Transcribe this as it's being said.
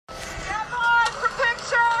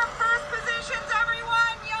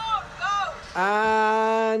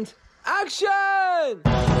Action!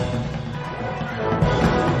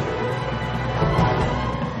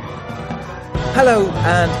 Hello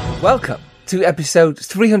and welcome to episode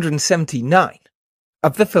 379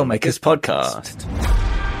 of the Filmmakers Podcast.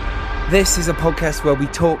 This is a podcast where we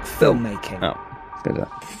talk filmmaking. Oh, good.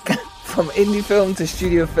 From indie film to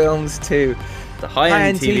studio films to The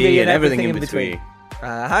high-end TV and everything in between.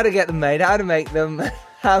 How to get them made, how to make them,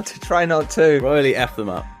 how to try not to. Royally F them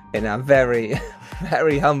up. In our very,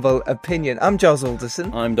 very humble opinion. I'm Giles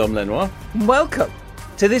Alderson. I'm Dom Lenoir. Welcome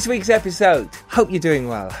to this week's episode. Hope you're doing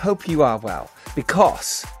well. Hope you are well.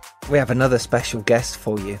 Because we have another special guest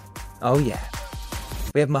for you. Oh yeah.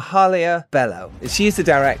 We have Mahalia Belo. She is the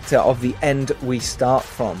director of The End We Start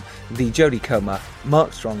From, the Jodie Comer,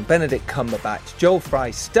 Mark Strong, Benedict Cumberbatch, Joel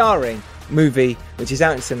Fry starring movie, which is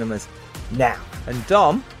out in cinemas now. And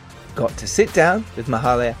Dom got to sit down with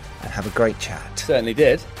Mahalia and have a great chat. Certainly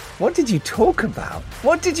did. What did you talk about?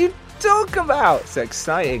 So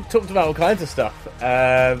exciting. Talked about all kinds of stuff.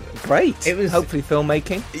 Great. It was hopefully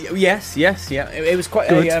filmmaking. Yes, yeah. It was quite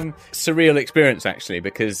Good. a surreal experience actually,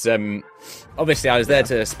 because obviously I was there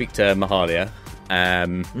to speak to Mahalia.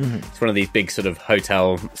 It's one of these big sort of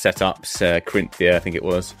hotel setups, Corinthia, I think it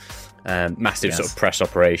was. Massive sort of press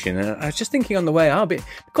operation. And I was just thinking on the way, it'd be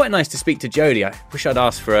quite nice to speak to Jodie. I wish I'd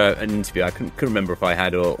asked for an interview. I couldn't remember if I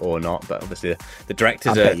had or not, but obviously the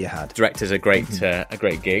director's a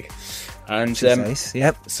great gig. And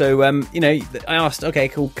Yep. So I asked, okay,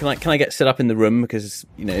 cool, can I get set up in the room, because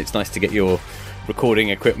it's nice to get your recording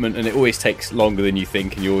equipment, and it always takes longer than you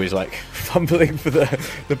think, and you're always like fumbling for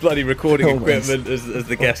the bloody recording equipment as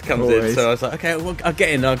the guest comes in. So I was like, okay, well, I'll get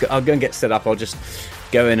in, I'll go and get set up. I'll just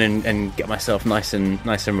go in and get myself nice and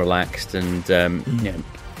relaxed, and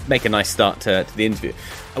make a nice start to the interview.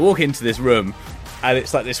 I walk into this room, and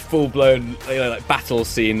it's like this full blown like battle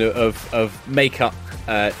scene of makeup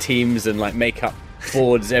teams and like makeup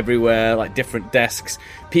boards everywhere, like different desks,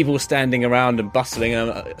 people standing around and bustling,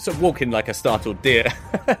 and I'm sort of walking like a startled deer.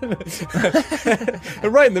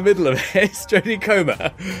 And right in the middle of it is Jodie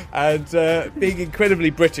Comer, and being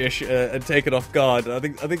incredibly British and taken off guard. I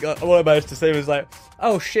think what I managed to say was like,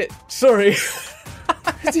 "Oh shit, sorry."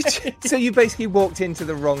 So you basically walked into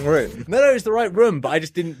the wrong room? No, it was the right room, but I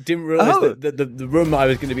just didn't realise that the room I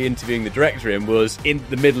was going to be interviewing the director in was in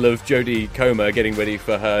the middle of Jodie Comer getting ready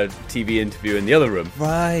for her TV interview in the other room.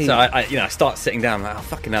 Right. So I start sitting down, like, oh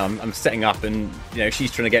fucking hell, I'm setting up, and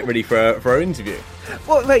she's trying to get ready for her interview.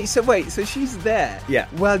 Well, so she's there. Yeah.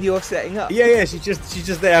 While you're setting up. Yeah. She's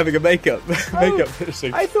just there having a makeup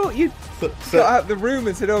finishing. I thought you got out the room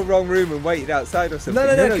and said, "Oh, wrong room," and waited outside or something.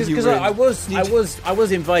 No, because I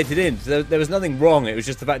was invited in. So there was nothing wrong. It was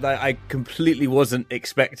just the fact that I completely wasn't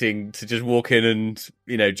expecting to just walk in and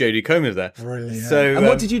Jodie Comer's there. Brilliant. So, and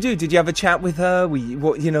what did you do? Did you have a chat with her?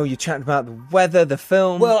 You chatted about the weather, the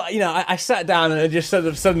film. Well, I sat down and I just sort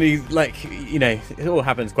of suddenly, like, it all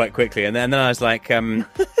happens quite quickly, and then I was like,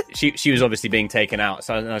 she was obviously being taken out,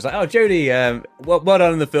 so I was like, "Oh, Jodie, well done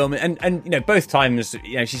on the film," and both times,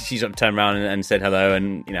 she sort of turned around and said hello,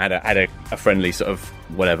 and had a friendly sort of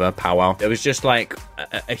whatever powwow. There was just like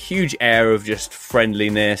a huge air of just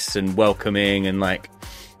friendliness and welcoming, and like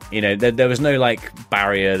there was no like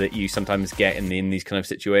barrier that you sometimes get in these kind of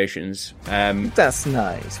situations. That's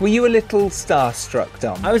nice. Were you a little starstruck,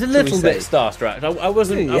 Dom? I was a little bit starstruck. I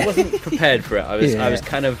wasn't prepared for it. I was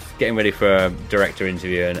kind of getting ready for a director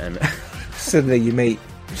interview, and suddenly you meet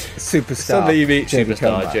superstar.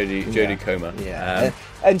 Jodie Comer. Yeah.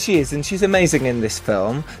 And she's amazing in this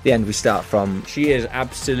film, The End We Start From. She is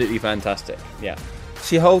absolutely fantastic. Yeah.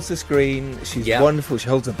 She holds the screen. She's wonderful. She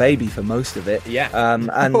holds a baby for most of it. Yeah. And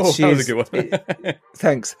that was a good one.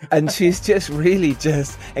 Thanks. And she's just really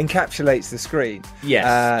just encapsulates the screen.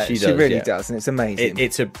 Yes, she does. She really does, and it's amazing.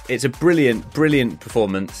 It's a brilliant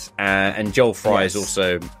performance. And Joel Fry is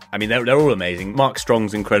also. I mean, they're all amazing. Mark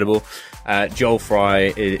Strong's incredible. Joel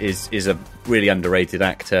Fry is a really underrated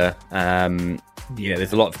actor.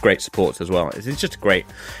 There's a lot of great supports as well. It's just a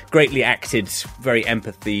greatly acted, very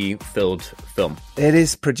empathy-filled film. It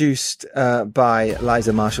is produced by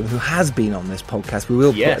Liza Marshall, who has been on this podcast. We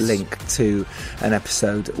will put a link to an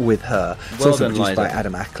episode with her. It's also produced by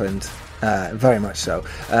Adam Ackland. Very much so.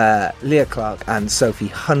 Leah Clark and Sophie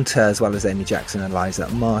Hunter, as well as Amy Jackson and Liza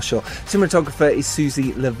Marshall. Cinematographer is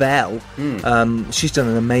Susie Lavelle. She's done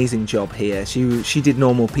an amazing job here. She did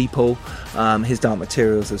Normal People, His Dark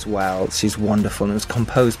Materials as well. She's wonderful, and it was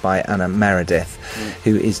composed by Anna Meredith,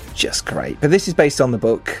 who is just great. But this is based on the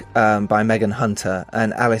book by Megan Hunter,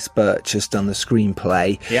 and Alice Birch has done the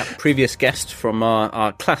screenplay. Yeah, previous guest from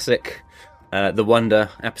our classic The Wonder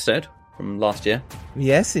episode, from last year.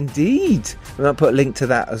 Yes, indeed. We might put a link to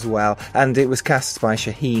that as well. And it was cast by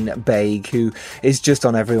Shaheen Baig, who is just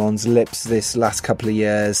on everyone's lips this last couple of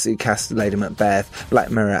years. He cast Lady Macbeth,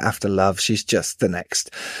 Black Mirror, After Love. She's just the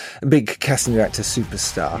next big casting director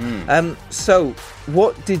superstar. So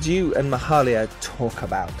what did you and Mahalia talk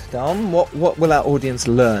about, Dom? What will our audience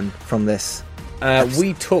learn from this?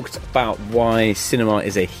 We talked about why cinema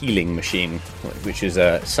is a healing machine, which is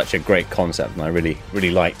such a great concept, and I really,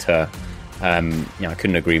 really liked her. I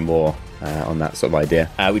couldn't agree more on that sort of idea.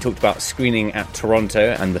 We talked about screening at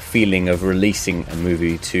Toronto and the feeling of releasing a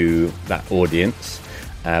movie to that audience.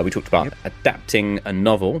 We talked about adapting a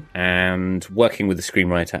novel and working with the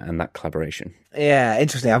screenwriter and that collaboration. Yeah,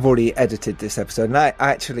 interesting. I've already edited this episode, and I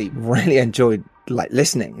actually really enjoyed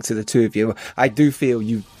listening to the two of you. I do feel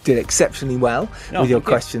you did exceptionally well with your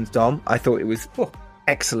questions, Dom. I thought it was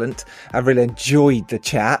excellent. I really enjoyed the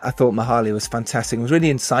chat. I thought Mahalia was fantastic. It was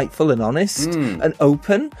really insightful and honest and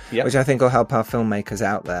open, which I think will help our filmmakers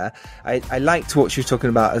out there. I liked what she was talking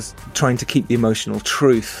about as trying to keep the emotional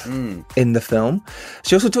truth in the film.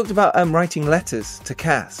 She also talked about writing letters to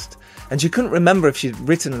cast, and she couldn't remember if she'd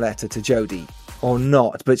written a letter to Jodie or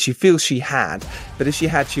not, but she feels she had. But if she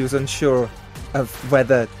had, she was unsure of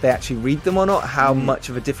whether they actually read them or not, how much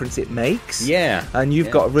of a difference it makes. Yeah. And you've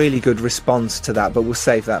got a really good response to that, but we'll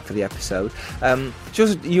save that for the episode.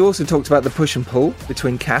 You also talked about the push and pull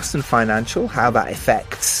between cast and financial, how that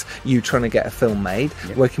affects you trying to get a film made,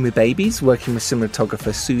 working with babies, working with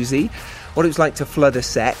cinematographer Susie, what it was like to flood a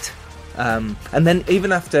set. And then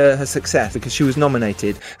even after her success, because she was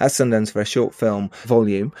nominated at Sundance for a short film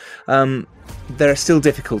volume, there are still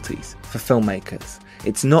difficulties for filmmakers.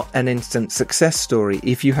 It's not an instant success story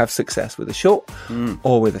if you have success with a short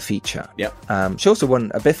or with a feature. She also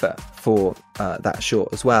won a BIFA for that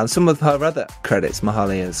short as well. And some of her other credits,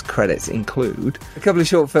 Mahalia's credits, include a couple of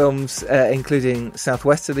short films, including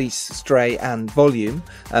Southwesterly, Stray, and Volume,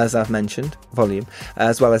 as I've mentioned, Volume,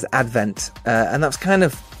 as well as Advent. And that was kind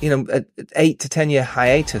of, an 8 to 10 year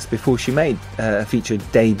hiatus before she made a feature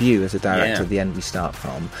debut as a director, The End We Start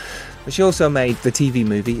From. But she also made the TV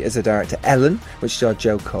movie as a director, Ellen, which starred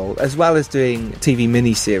Joe Cole, as well as doing TV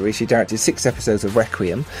miniseries. She directed 6 episodes of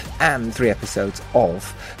Requiem and 3 episodes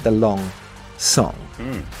of The Long Song.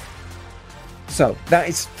 So that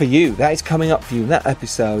is for you. That is coming up for you in that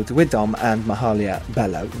episode with Dom and Mahalia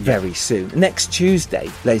Belo very soon. Next Tuesday,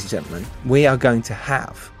 ladies and gentlemen, we are going to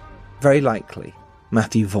have, very likely,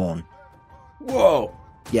 Matthew Vaughn. Whoa.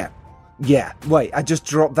 Yeah. Wait, I just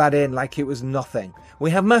dropped that in like it was nothing.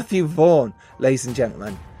 We have Matthew Vaughn, ladies and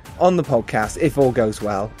gentlemen, on the podcast, if all goes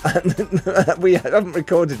well. We haven't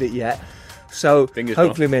recorded it yet. So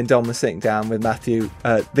hopefully me and Dom are sitting down with Matthew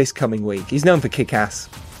this coming week. He's known for Kick-Ass,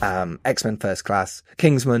 X-Men First Class,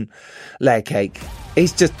 Kingsman, Layer Cake.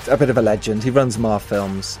 He's just a bit of a legend. He runs Mar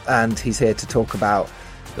Films, and he's here to talk about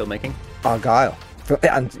filmmaking, Argyle,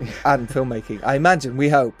 and filmmaking. I imagine, we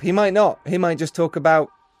hope. He might not. He might just talk about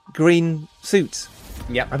green suits.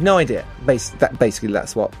 I've no idea. Basically,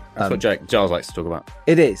 that's what Giles likes to talk about.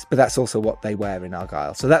 It is, but that's also what they wear in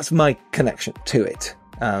Argyle. So that's my connection to it.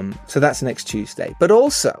 So that's next Tuesday. But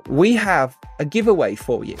also, we have a giveaway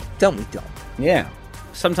for you, don't we, Dom? Yeah.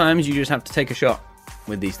 Sometimes you just have to take a shot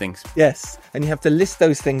with these things. Yes, and you have to list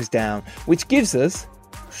those things down, which gives us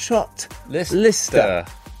Shot Lister.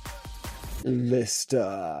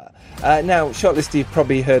 Now, Shot Lister you've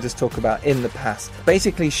probably heard us talk about in the past.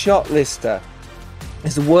 Basically, Shot Lister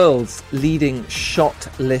is the world's leading shot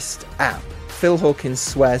list app. Phil Hawkins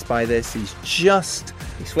swears by this. He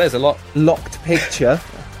swears a lot. Locked picture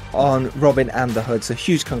on Robin and the Hood. So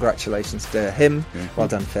huge congratulations to him. Well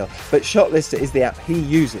done, Phil. But Shot Lister is the app he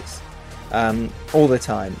uses all the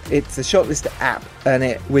time. It's a Shot Lister app,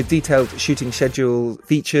 and with detailed shooting schedule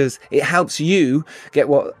features, it helps you get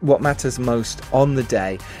what matters most on the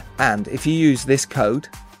day. And if you use this code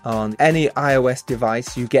on any iOS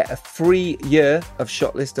device, you get a free year of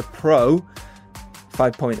Shot Lister Pro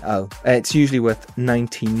 5.0. It's usually worth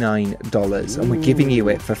 $99, and we're giving you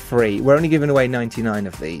it for free. We're only giving away 99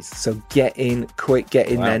 of these, so get in quick, get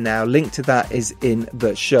in there now. Link to that is in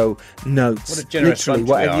the show notes. What a generous literally,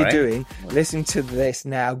 whatever you're doing, listen to this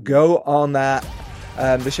now. Go on that,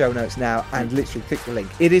 the show notes now, and literally click the link.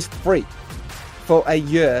 It is free for a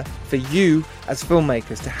year for you as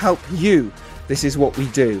filmmakers, to help you. This is what we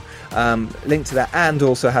do. Link to that, and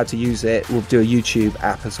also how to use it. We'll do a YouTube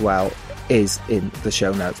app as well, is in the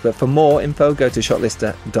show notes. But for more info, go to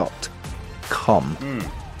shotlister.com.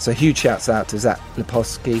 So huge shouts out to Zach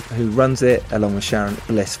Leposki, who runs it, along with Sharon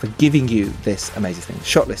Bliss, for giving you this amazing thing.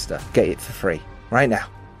 Shot Lister, get it for free right now.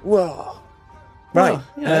 Whoa. Right.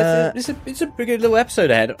 Well, it's a pretty good little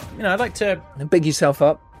episode ahead. I'd like to big yourself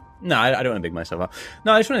up. No, I don't want to big myself up.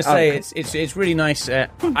 No, I just want to say it's really nice.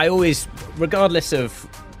 I always, regardless of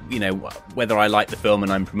whether I like the film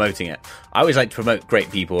and I'm promoting it, I always like to promote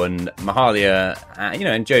great people, and Mahalia,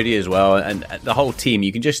 and Jodie as well, and the whole team.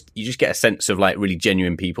 You just get a sense of like really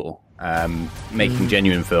genuine people making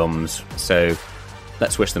genuine films. So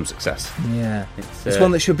let's wish them success. Yeah, it's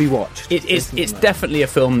one that should be watched. It's definitely a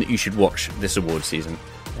film that you should watch this award season.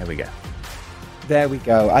 There we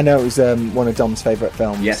go. I know it was one of Dom's favourite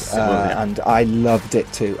films. Yes, and I loved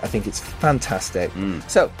it too. I think it's fantastic.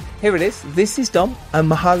 So here it is. This is Dom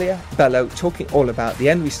and Mahalia Belo talking all about the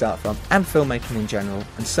end we start from and filmmaking in general,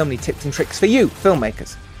 and so many tips and tricks for you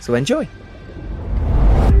filmmakers. So enjoy.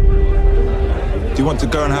 Do you want to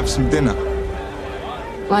go and have some dinner?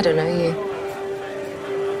 Well, I don't know you.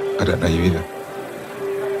 I don't know you either.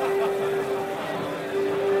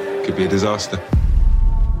 Could be a disaster.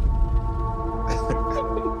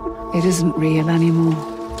 It isn't real anymore.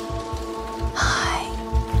 Hi.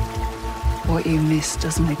 What you miss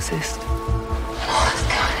doesn't exist. What's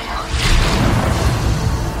going on?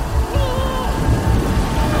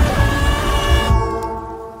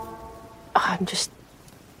 I'm just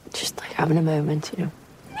like having a moment,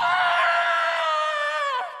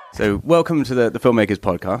 So, welcome to the Filmmakers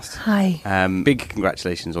Podcast. Hi. Big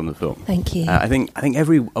congratulations on the film. Thank you. I think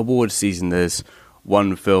every award season there's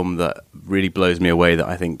one film that really blows me away that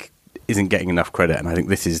I think isn't getting enough credit, and I think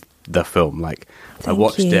this is the film. Like, I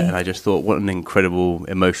watched it and I just thought, what an incredible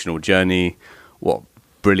emotional journey, what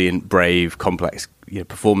brilliant, brave, complex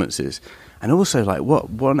performances, and also like what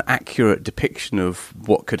an accurate depiction of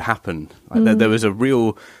what could happen. Like, there was a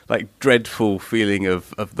real dreadful feeling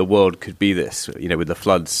of the world could be this, with the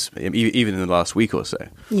floods, even in the last week or so.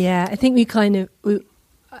 Yeah, I think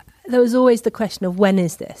there was always the question of when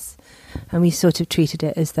is this? And we sort of treated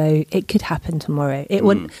it as though it could happen tomorrow. It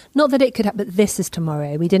wouldn't, not that it could happen, but this is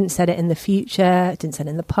tomorrow. We didn't set it in the future, didn't set it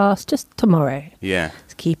in the past, just tomorrow. Yeah.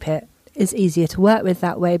 To keep it is easier to work with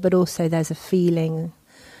that way, but also there's a feeling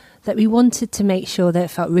that we wanted to make sure that it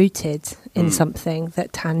felt rooted in something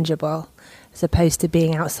that tangible, as opposed to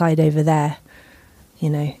being outside over there,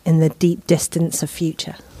 in the deep distance of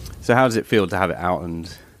future. So how does it feel to have it out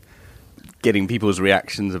and getting people's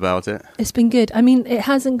reactions about it? It's been good. I mean, it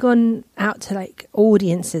hasn't gone out to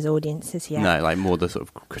audiences yet. No, like more the sort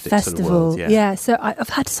of critics festival. of the world. Yeah. So I've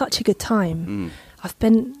had such a good time. I've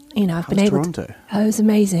been, I've been able Toronto? to. Oh, it was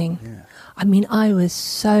amazing. Yeah. I mean, I was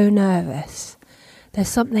so nervous. There's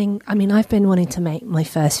something. I mean, I've been wanting to make my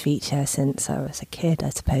first feature since I was a kid, I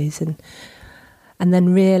suppose, and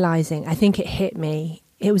then realizing, I think it hit me.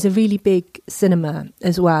 It was a really big cinema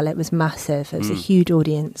as well. It was massive. It was a huge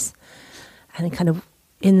audience. And kind of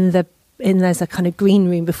there's a kind of green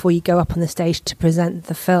room before you go up on the stage to present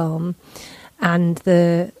the film, and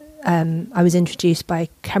I was introduced by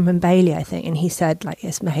Cameron Bailey, I think, and he said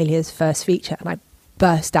it's Mahalia's first feature, and I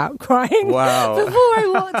burst out crying. Wow. Before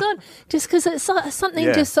I walked on, just because it's something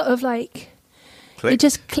just sort of Clicked. It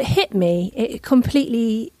just hit me. It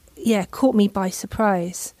completely caught me by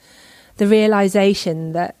surprise. The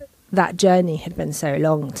realization that journey had been so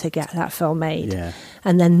long to get that film made. Yeah.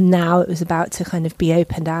 And then now it was about to kind of be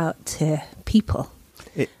opened out to people.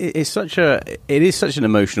 It is such an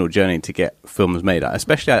emotional journey to get films made,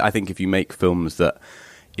 especially I think if you make films that,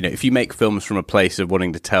 if you make films from a place of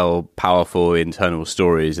wanting to tell powerful internal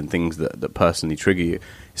stories and things that personally trigger you,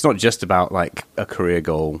 it's not just about a career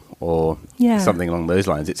goal or something along those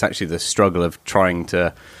lines. It's actually the struggle of trying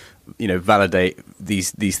to validate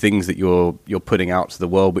these things that you're putting out to the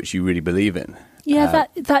world, which you really believe in. Yeah,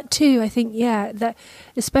 that too. I think that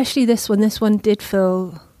especially this one did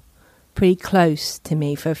feel pretty close to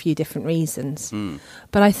me for a few different reasons.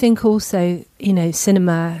 But I think also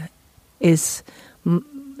cinema is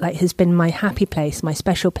has been my happy place, my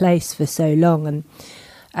special place for so long,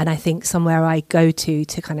 and I think somewhere I go to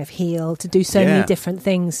kind of heal, to do so many different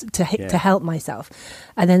things to help myself,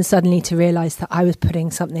 and then suddenly to realise that I was putting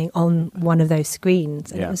something on one of those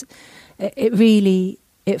screens, and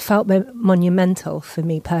it felt monumental for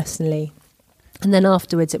me personally. And then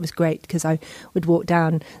afterwards, it was great because I would walk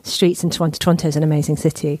down streets in Toronto. Toronto's an amazing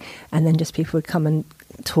city, and then just people would come and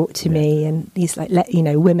talk to me, and these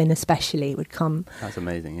women especially would come. That's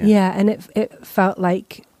amazing. Yeah, and it felt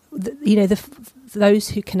like those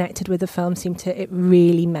who connected with the film it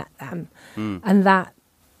really met them, and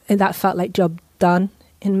that felt like job done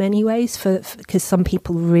in many ways because some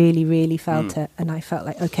people really, really felt it, and I felt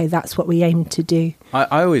like, okay, that's what we aim to do.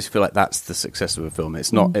 I always feel like that's the success of a film.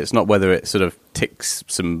 It's not whether it sort of ticks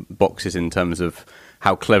some boxes in terms of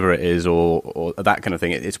how clever it is or that kind of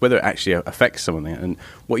thing. It's whether it actually affects someone. And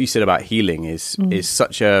what you said about healing is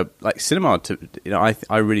such a, like, cinema,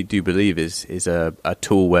 I really do believe is a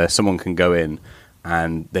tool where someone can go in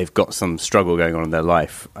and they've got some struggle going on in their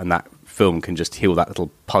life, and that film can just heal that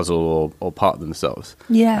little puzzle or part of themselves.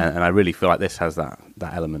 Yeah. And I really feel like this has that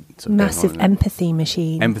element. Massive empathy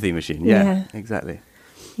machine. Empathy machine, yeah. Exactly.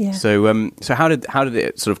 Yeah. So how did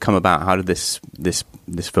it sort of come about? How did this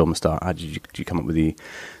film start? How did you come up with the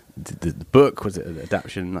book? Was it an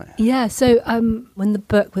adaptation? Yeah, so when the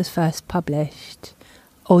book was first published,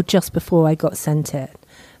 or just before I got sent it,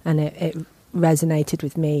 and it resonated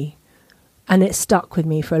with me, and it stuck with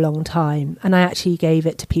me for a long time, and I actually gave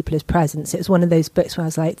it to people as presents. It was one of those books where I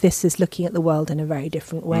was like, this is looking at the world in a very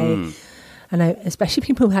different way. And especially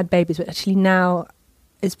people who had babies, but actually now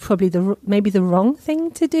is probably maybe the wrong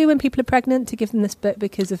thing to do when people are pregnant, to give them this book,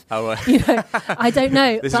 because of, I don't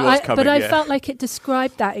know. But I felt like it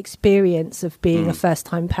described that experience of being a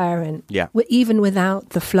first-time parent, even without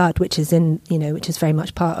the flood, which is very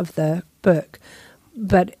much part of the book.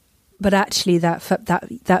 But actually,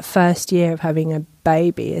 that first year of having a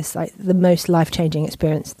baby is like the most life-changing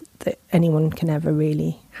experience that anyone can ever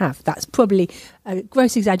really have. That's probably a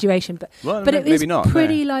gross exaggeration, but it is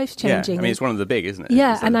pretty life-changing. Yeah. I mean, it's one of the big, isn't it?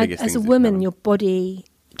 Yeah, and as a woman, your body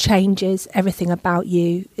changes. Everything about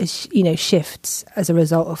you shifts as a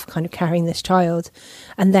result of kind of carrying this child,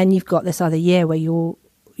 and then you've got this other year where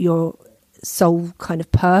your sole kind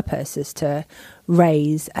of purpose is to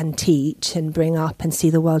raise and teach and bring up and see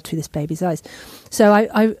the world through this baby's eyes. So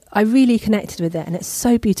I really connected with it, and it's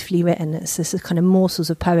so beautifully written. It's this kind of morsels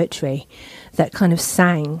of poetry that kind of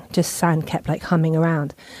kept like humming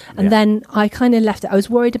around. And then I kind of left it. I was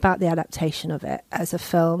worried about the adaptation of it as a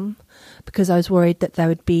film, because I was worried that there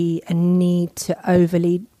would be a need to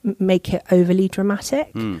make it overly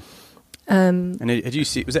dramatic. And had you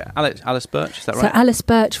seen? Was it Alice Birch? Is that right? So Alice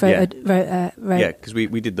Birch wrote. Yeah, because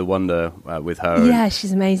we did The Wonder with her. Yeah,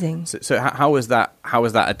 she's amazing. So how was that? How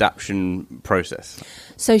was that adaptation process?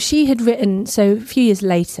 So she had written. So a few years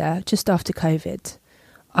later, just after COVID,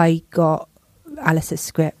 I got Alice's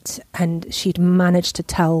script, and she'd managed to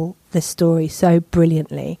tell this story so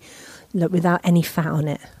brilliantly, without any fat on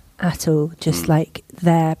it at all. Just like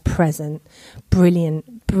there, present, brilliant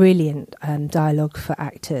dialogue for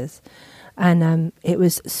actors. And it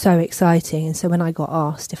was so exciting. And so when I got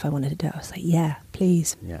asked if I wanted to do it, I was like, yeah,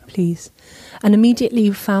 please. And immediately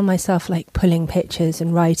found myself like pulling pictures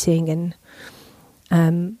and writing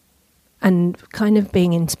and kind of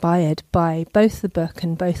being inspired by both the book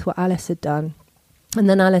and both what Alice had done. And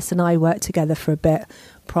then Alice and I worked together for a bit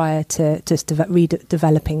prior to just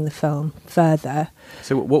redeveloping the film further.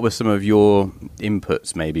 So what were some of your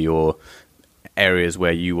inputs, maybe, or areas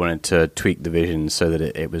where you wanted to tweak the vision so that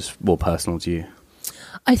it was more personal to you?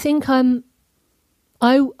 I think I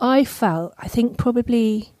think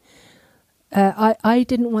probably I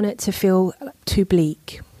didn't want it to feel too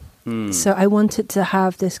bleak. So I wanted to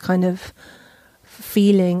have this kind of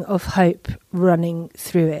feeling of hope running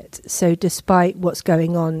through it. So despite what's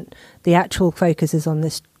going on, the actual focus is on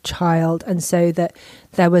this child, and so that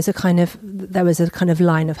there was a kind of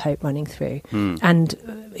line of hope running through,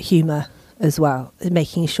 and humour as well,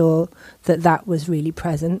 making sure that was really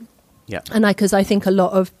present. Yeah. And because I think a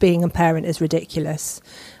lot of being a parent is ridiculous,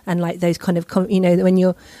 and like those kind of I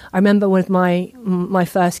remember with my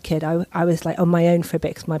first kid, I was like on my own for a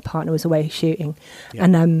bit because my partner was away shooting,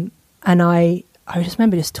 and I just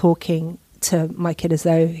remember just talking to my kid as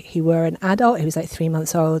though he were an adult. He was like 3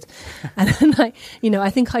 months old, and I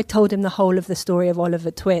think I told him the whole of the story of Oliver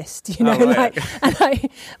Twist, and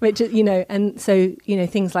so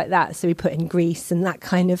things like that. So we put in Grease and that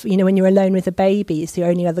kind of, when you're alone with a baby, it's your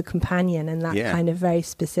only other companion, and that kind of very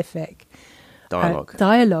specific dialogue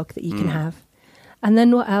that you can have. And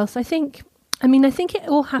then what else? I think it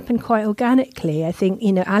all happened quite organically. I think,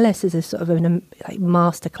 Alice is a sort of a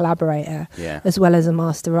master collaborator, as well as a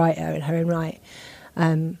master writer in her own right.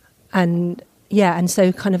 And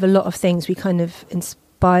so kind of a lot of things we kind of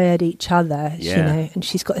inspired each other, and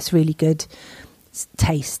she's got this really good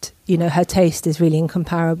taste. Her taste is really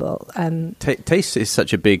incomparable. Taste is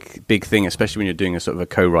such a big thing, especially when you're doing a sort of a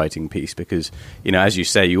co-writing piece, because, as you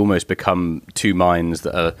say, you almost become two minds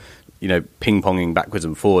that are, ping-ponging backwards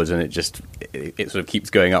and forwards, and it sort of keeps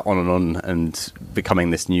going up on and becoming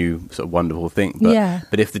this new sort of wonderful thing.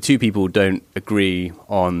 But if the two people don't agree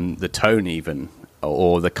on the tone even,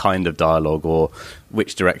 or the kind of dialogue, or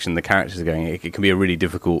which direction the characters are going, it can be a really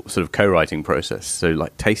difficult sort of co-writing process. So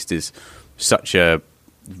taste is such a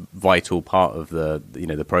vital part of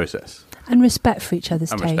the process. And respect for each other's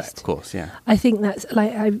taste. Respect, of course, yeah. I think that's,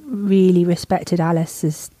 like, I really respected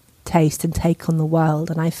Alice's taste and take on the world,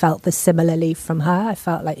 and I felt this similarly from her. I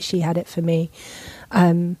felt like she had it for me.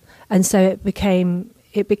 And so it became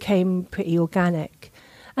pretty organic.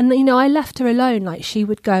 And, you know, I left her alone. Like, she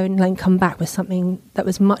would go and like come back with something that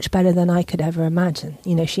was much better than I could ever imagine.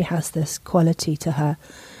 You know, she has this quality to her,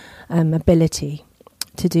 ability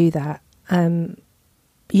to do that. So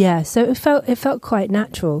it felt quite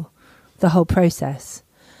natural, the whole process.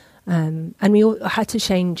 And we all had to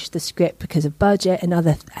change the script because of budget and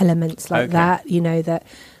other elements like that, you know, that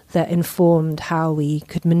informed how we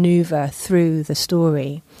could maneuver through the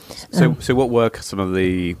story. So what were some of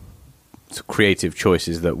the creative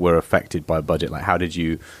choices that were affected by budget? Like, how did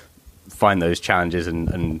you find those challenges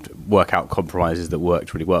and work out compromises that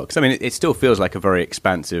worked really well? Because, I mean, it still feels like a very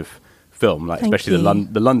expansive film, like especially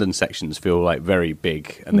the London sections feel like very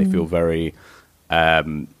big, and they feel very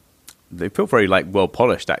like well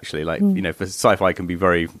polished, actually. Like, you know, for sci-fi can be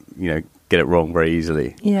very, you know, get it wrong very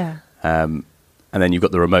easily. Yeah. And then you've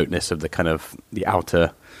got the remoteness of the kind of the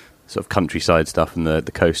outer sort of countryside stuff and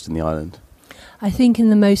the coast and the island. I think in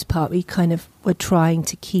the most part we kind of were trying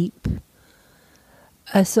to keep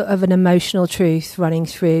a sort of an emotional truth running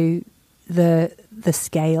through the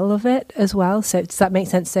scale of it as well. So does that make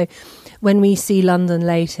sense? So when we see London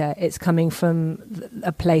later, it's coming from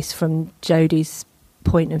a place from Jodie's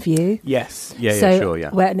point of view. Yes. Yeah, so sure, yeah.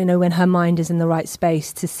 When, you know, when her mind is in the right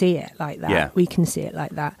space to see it like that, we can see it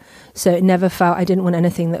like that. So it never felt, I didn't want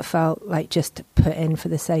anything that felt like just put in for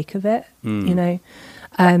the sake of it, you know.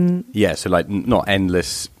 So like not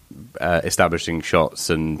endless establishing shots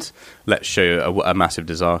and let's show a massive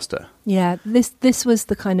disaster. Yeah, this was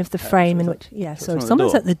the kind of the frame in which,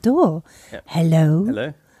 someone's at the door. Yep.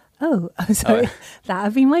 Hello. Oh, sorry. That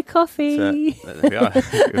would be my coffee. So, there we are.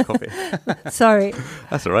 Your coffee. Sorry.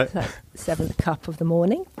 That's all right. 7th cup of the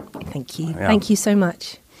morning. Thank you. Yeah. Thank you so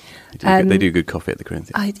much. They do good coffee at the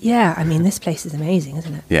Corinthian. I mean, this place is amazing,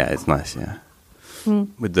 isn't it? Yeah, it's nice, yeah.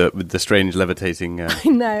 With the strange levitating I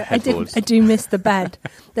know. I do miss the bed.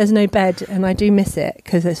 There's no bed, and I do miss it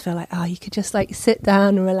because I feel like, you could just like sit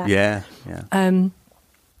down and relax. Yeah.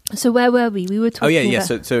 So where were we? We were talking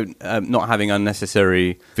about... So not having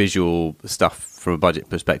unnecessary visual stuff from a budget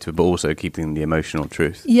perspective, but also keeping the emotional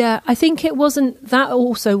truth. Yeah, I think that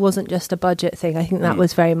also wasn't just a budget thing. I think that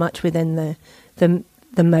was very much within the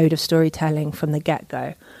mode of storytelling from the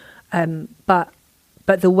get-go.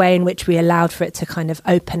 But the way in which we allowed for it to kind of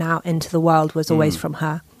open out into the world was always from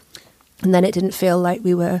her. And then it didn't feel like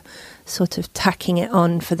we were sort of tacking it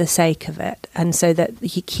on for the sake of it. And so that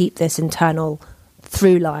you keep this internal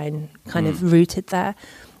through line kind of rooted there.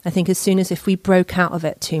 I think as soon as if we broke out of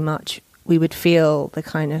it too much, we would feel the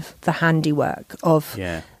kind of the handiwork of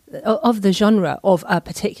the genre, of a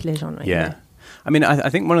particular genre. Yeah. You know? I mean, I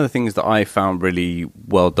think one of the things that I found really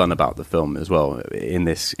well done about the film as well in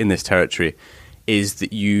this territory is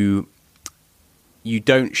that you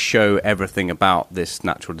don't show everything about this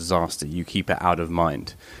natural disaster. You keep it out of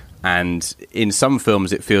mind. And in some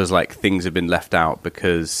films, it feels like things have been left out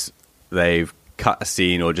because they've cut a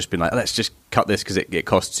scene or just been like, let's just cut this because it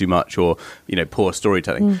costs too much, or, you know, poor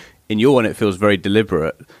storytelling. In your one, it feels very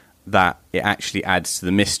deliberate that it actually adds to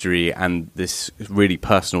the mystery and this really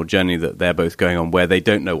personal journey that they're both going on, where they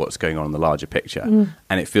don't know what's going on in the larger picture.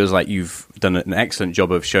 And it feels like you've done an excellent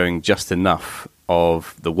job of showing just enough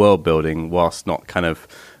of the world building whilst not kind of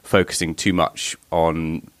focusing too much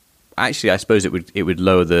on... Actually, I suppose it would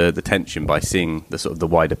lower the tension by seeing the sort of the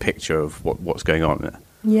wider picture of what's going on.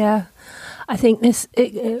 Yeah. I think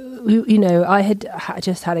I had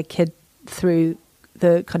just had a kid through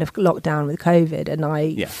the kind of lockdown with COVID, and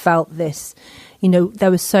I felt this, you know, there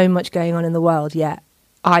was so much going on in the world, yet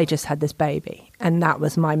I just had this baby, and that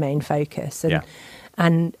was my main focus.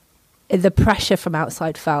 And the pressure from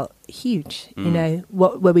outside felt huge. You know,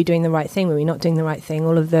 what were we doing the right thing? Were we not doing the right thing?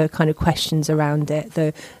 All of the kind of questions around it,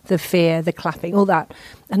 the fear, the clapping, all that.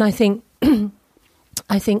 And I think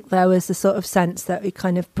there was a sort of sense that we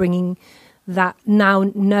kind of bringing that,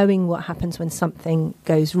 now knowing what happens when something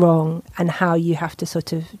goes wrong and how you have to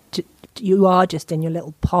sort of, you are just in your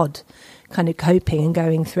little pod kind of coping and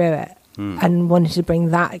going through it, and wanted to bring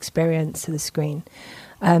that experience to the screen.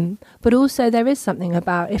 But also there is something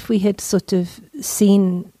about, if we had sort of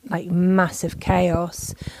seen like massive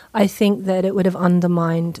chaos, I think that it would have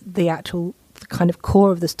undermined the actual kind of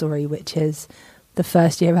core of the story, which is the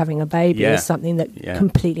first year of having a baby is something that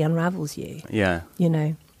completely unravels you. Yeah. You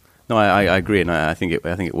know? No, I agree, and I think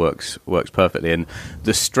it works perfectly. And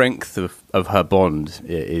the strength of her bond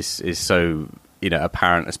is so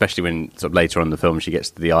apparent, especially when sort of later on in the film she gets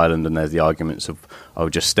to the island and there's the arguments of, oh,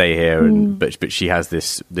 just stay here, and but she has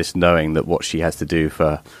this knowing that what she has to do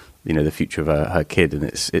for the future of her kid, and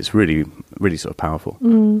it's really really sort of powerful.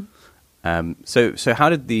 So how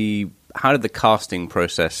did the casting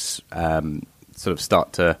process sort of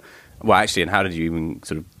start to, well, actually, and how did you even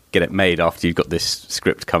sort of get it made after you got this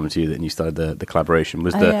script come to you, that you started the collaboration?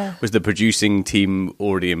 Was the producing team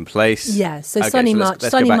already in place? Yeah, so Sonny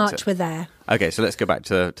March were there. Okay, so let's go back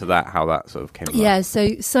to that, how that sort of came about. Yeah,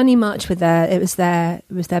 so Sonny March were there. It was their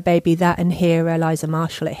baby. That and Hera, Liza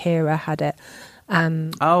Marshall at Hera had it.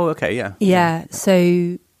 Okay, yeah. Yeah,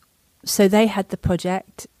 so they had the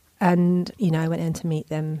project, and I went in to meet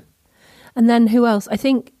them. And then who else? I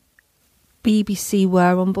think BBC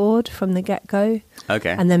were on board from the get-go. Okay.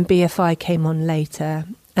 And then BFI came on later.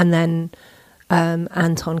 And then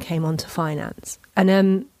Anton came on to finance.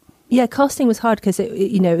 And casting was hard because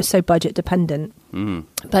it was so budget dependent.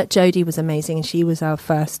 But Jodie was amazing, and she was our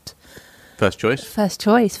first choice,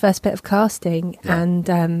 first bit of casting. Yeah.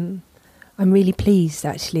 And I'm really pleased,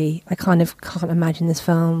 actually. I kind of can't imagine this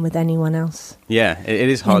film with anyone else. Yeah, it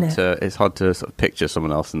is hard to sort of picture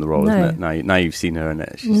someone else in the role, isn't it? Now you've seen her in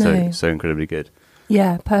it. She's so incredibly good.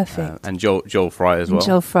 Yeah, perfect. And Joel Fry as well.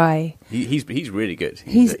 Joel Fry. He's really good.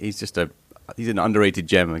 He's just he's an underrated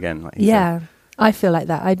gem again. I feel like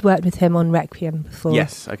that. I'd worked with him on Requiem before.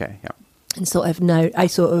 Yes, okay, yeah. And I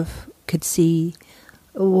sort of could see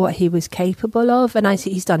what he was capable of, and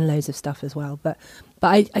he's done loads of stuff as well, but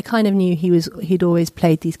I kind of knew he'd always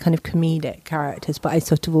played these kind of comedic characters, but I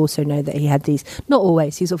sort of also know that he had these, not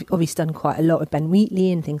always, he's obviously done quite a lot with Ben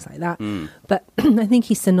Wheatley and things like that, but I think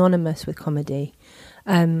he's synonymous with comedy,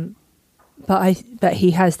 but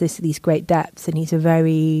he has these great depths, and he's a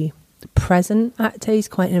very present actor. He's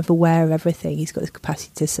quite aware of everything. He's got this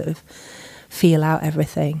capacity to sort of feel out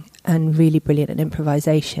everything, and really brilliant at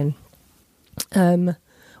improvisation.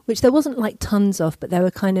 Which there wasn't like tons of, but there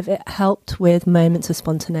were it helped with moments of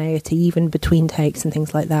spontaneity, even between takes and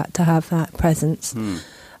things like that, to have that presence.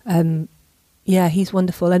 He's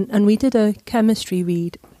wonderful. And we did a chemistry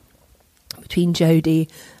read between Jodie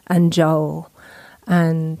and Joel,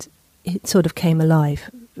 and it sort of came alive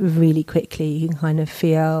really quickly. You can kind of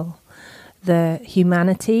feel the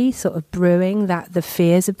humanity sort of brewing, that the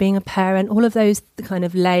fears of being a parent, all of those kind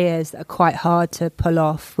of layers that are quite hard to pull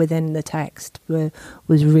off within the text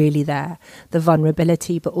was really there. The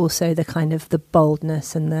vulnerability, but also the kind of the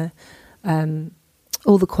boldness and the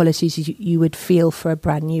all the qualities you would feel for a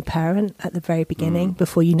brand new parent at the very beginning,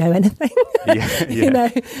 before you know anything.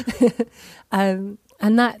 And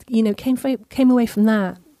that came away from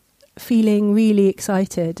that feeling really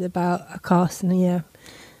excited about a cast. And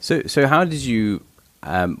So how did you?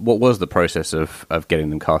 What was the process of getting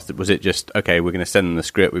them casted? Was it just, okay, we're going to send them the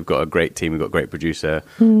script, we've got a great team, we've got a great producer,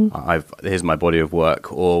 here's my body of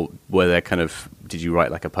work, or were there did you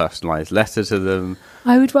write like a personalised letter to them?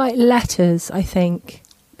 I would write letters, I think.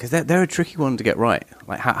 Because they're a tricky one to get right.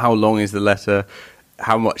 Like how long is the letter?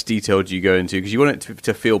 How much detail do you go into? Because you want it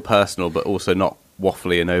to feel personal, but also not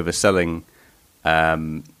waffly and overselling.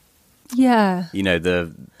 The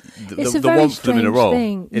warmth of them in a role.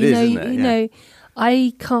 Thing. It is, isn't it?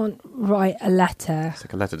 I can't write a letter. It's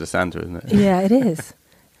like a letter to Santa, isn't it? Yeah, it is.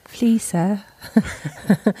 Please, sir.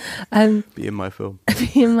 Be in my film.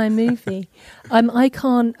 Be in my movie. I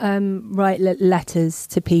can't write letters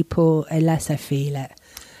to people unless I feel it. Yes.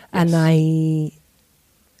 And I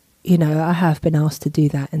have been asked to do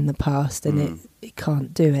that in the past, and it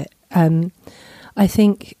can't do it. I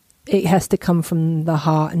think it has to come from the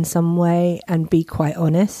heart in some way, and be quite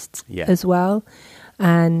honest as well.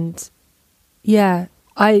 And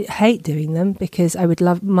I hate doing them, because I would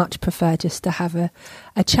much prefer just to have a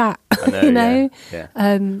chat. I know,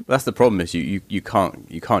 Well, that's the problem, is you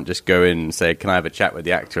can't just go in and say, can I have a chat with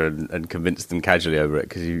the actor, and convince them casually over it,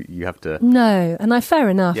 because you have to. No, and fair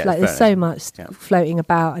enough. There's so much floating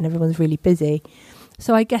about, and everyone's really busy,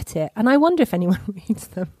 so I get it, and I wonder if anyone reads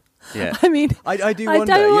them. Yeah, I mean, I do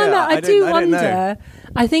wonder. I do wonder.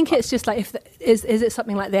 I think it's just like, is it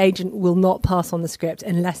something like the agent will not pass on the script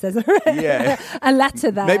unless there's a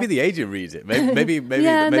letter there. Maybe the agent reads it. Maybe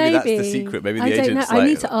that's the secret. Maybe the agent's I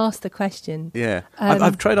need to ask the question. Yeah,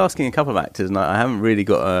 I've tried asking a couple of actors, and I haven't really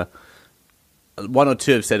got one or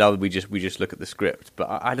two have said, "Oh, we just look at the script," but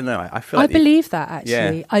I don't know. I feel like I believe that,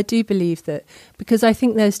 actually. Yeah. I do believe that, because I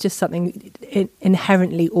think there's just something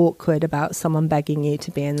inherently awkward about someone begging you to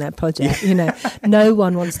be in their project. No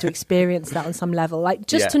one wants to experience that on some level. Like,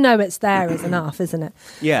 just to know it's there is enough, isn't it?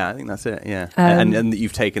 Yeah, I think that's it. Yeah, and that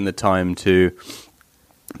you've taken the time to.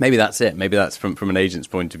 Maybe that's it. Maybe that's from an agent's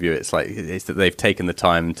point of view. It's that they've taken the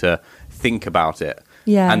time to think about it.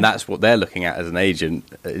 Yeah. And that's what they're looking at as an agent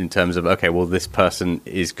in terms of, okay, well, this person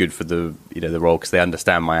is good for the role because they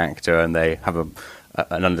understand my actor and they have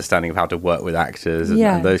an understanding of how to work with actors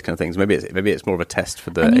and those kind of things. Maybe it's more of a test for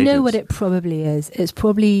the agents. You know what it probably is? It's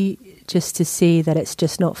probably just to see that it's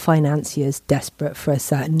just not financiers desperate for a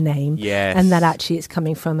certain name. Yes. And that actually it's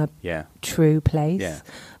coming from a true place. Yeah.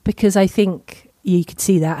 Because I think you could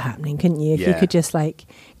see that happening, couldn't you? If you could just like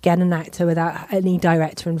get an actor without any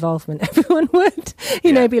director involvement, everyone would,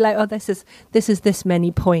 you know, be like, oh, this is this many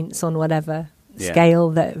points on whatever scale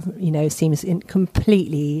that, you know, seems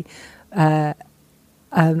completely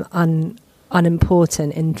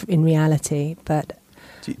unimportant in reality. But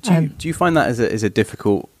do you find that as a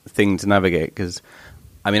difficult thing to navigate? Because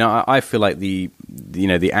I mean, I feel like the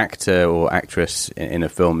actor or actress in a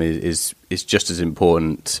film is just as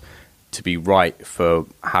important to be right for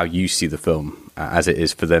how you see the film as it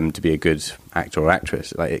is for them to be a good actor or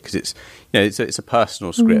actress, like, because it's, you know, it's a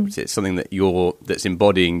personal script. It's something that's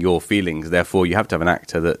embodying your feelings. Therefore, you have to have an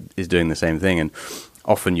actor that is doing the same thing. And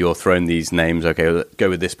often you're thrown these names. Okay, go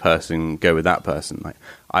with this person, go with that person. Like,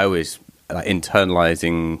 I always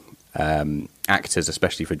internalizing actors,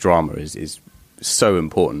 especially for drama, is so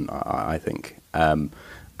important. I think. And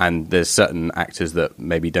there's certain actors that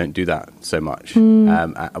maybe don't do that so much,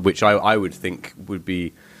 which I would think would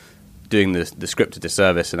be doing the script a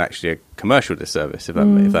disservice and actually a commercial disservice, if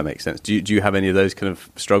that makes sense. Do you have any of those kind of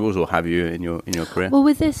struggles, or have you in your career? Well,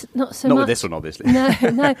 with this, not so much. Not with this one, obviously.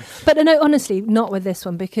 No. But no, honestly, not with this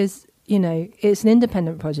one, because, you know, it's an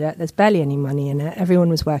independent project. There's barely any money in it. Everyone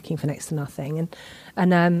was working for next to nothing,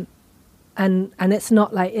 and it's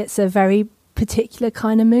not like it's a very particular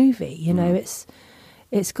kind of movie. You know, it's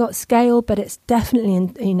got scale, but it's definitely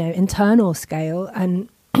internal scale, and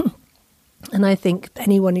I think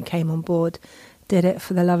anyone who came on board did it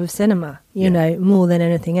for the love of cinema, you know, more than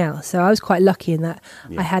anything else. So I was quite lucky in that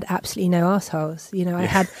I had absolutely no arseholes. You know, I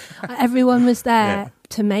had everyone was there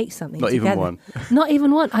to make something. Not together. Even one. Not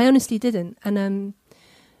even one. I honestly didn't, and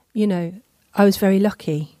you know, I was very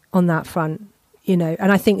lucky on that front. You know,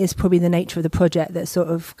 and I think it's probably the nature of the project that sort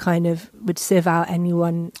of kind of would sieve out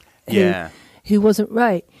anyone who wasn't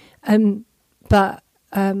right. But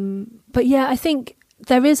yeah, I think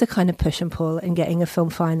there is a kind of push and pull in getting a film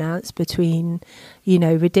financed between, you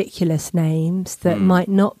know, ridiculous names that might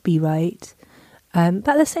not be right. But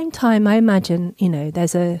at the same time, I imagine, you know,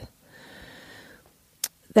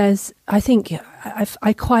 I think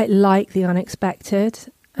I quite like the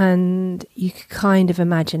unexpected, and you could kind of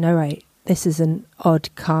imagine, all right, this is an odd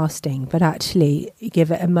casting, but actually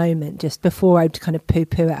give it a moment just before I'd kind of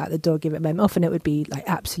poo-poo it out the door, give it a moment. Often it would be like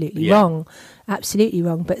absolutely wrong,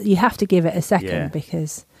 but you have to give it a second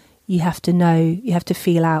because you have to know, you have to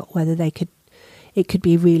feel out whether it could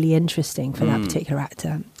be really interesting for that particular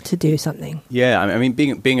actor to do something. Yeah, I mean,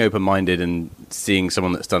 being open-minded and seeing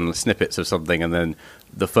someone that's done snippets of something, and then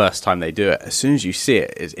the first time they do it, as soon as you see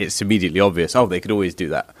it, it's immediately obvious. Oh, they could always do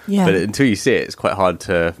that. Yeah. But until you see it, it's quite hard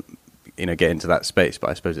to, you know, get into that space. But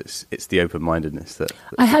I suppose it's the open-mindedness that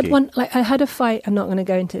I had I had a fight. I'm not going to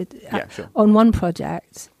go into sure. On one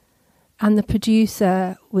project, and the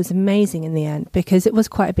producer was amazing in the end, because it was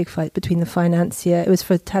quite a big fight between the financier. It was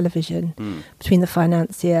for television, between the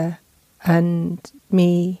financier and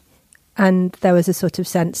me, and there was a sort of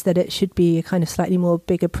sense that it should be a kind of slightly more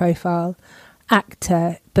bigger profile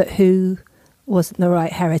actor, but who wasn't the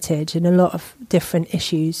right heritage, and a lot of different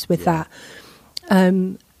issues with that.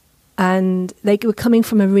 And they were coming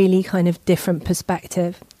from a really kind of different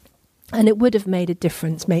perspective. And it would have made a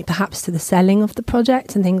difference, perhaps to the selling of the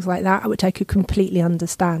project and things like that, which I could completely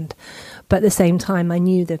understand. But at the same time, I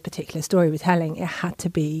knew the particular story we were telling, it had to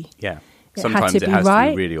be Sometimes it has to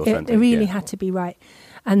be really authentic. It really had to be right.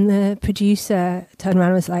 And the producer turned around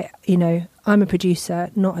and was like, you know, I'm a producer,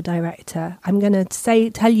 not a director. I'm going to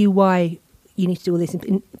tell you why you need to do all this,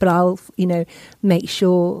 but I'll, you know, make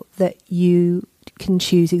sure that you can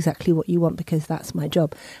choose exactly what you want, because that's my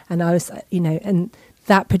job. And I was, you know, and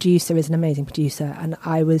that producer is an amazing producer, and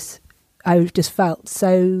I just felt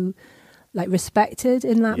so like respected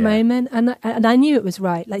in that moment, and I knew it was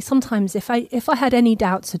right. Like sometimes if I had any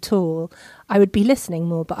doubts at all, I would be listening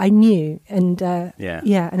more, but I knew, and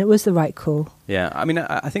and it was the right call. Yeah, I mean,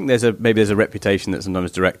 I think there's a reputation that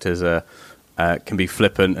sometimes directors can be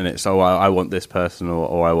flippant, and it's I want this person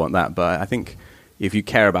or I want that. But I think if you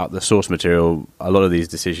care about the source material, a lot of these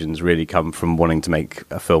decisions really come from wanting to make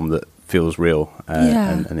a film that feels real,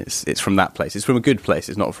 and it's from that place. It's from a good place.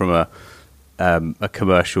 It's not from a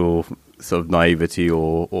commercial sort of naivety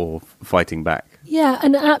or fighting back. Yeah,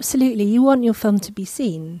 and absolutely, you want your film to be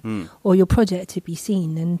seen or your project to be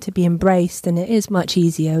seen and to be embraced, and it is much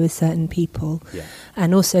easier with certain people. Yeah.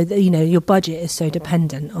 And also, your budget is so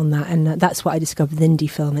dependent on that, and that's what I discovered with indie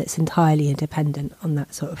film. It's entirely dependent on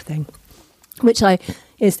that sort of thing, which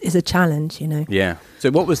is a challenge, Yeah.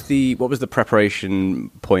 So what was the preparation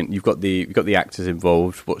point? You've got the actors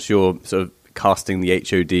involved. What's your sort of casting the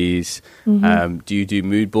HODs? Do you do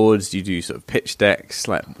mood boards? Do you do sort of pitch decks?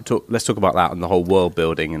 Let's talk about that and the whole world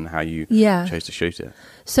building and how you chose to shoot it.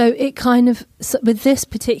 So it with this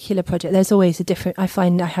particular project, there's always I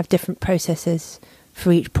find I have different processes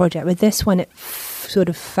for each project. With this one, it sort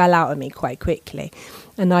of fell out of me quite quickly,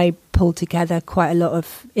 and I pulled together quite a lot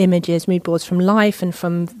of images, mood boards from life and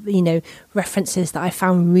from references that I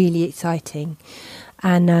found really exciting,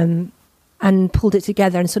 and pulled it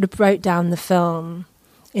together and sort of broke down the film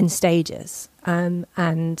in stages, and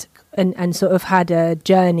sort of had a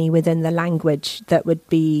journey within the language that would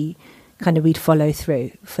be kind of we'd follow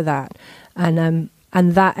through for that, and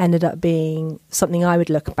that ended up being something I would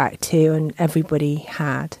look back to and everybody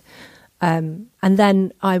had, and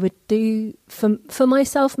then I would do for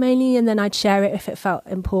myself mainly, and then I'd share it if it felt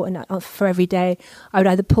important for every day. I would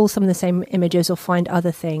either pull some of the same images or find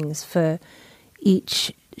other things for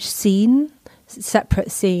each separate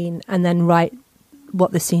scene, and then write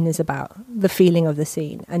what the scene is about, the feeling of the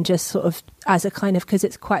scene, and just sort of as a kind of, because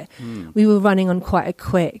it's quite we were running on quite a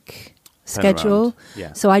quick schedule,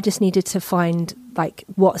 so I just needed to find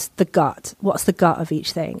what's the gut of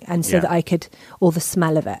each thing, and so that I could, or the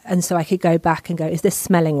smell of it, and so I could go back and go, is this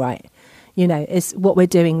smelling right? Is what we're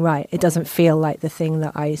doing right? It doesn't feel like the thing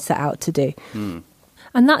that I set out to do.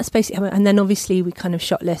 And that's basically, and then obviously we kind of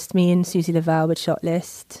shot list, me and Susie Lavelle would shot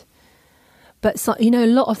list. But, a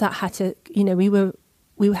lot of that had to,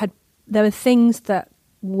 there were things that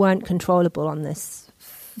weren't controllable on this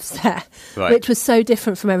set, which was so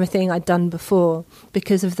different from everything I'd done before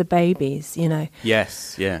because of the babies,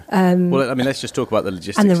 Yes, yeah. Well, let's just talk about the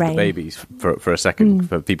logistics of the babies for a second,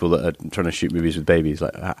 for people that are trying to shoot movies with babies.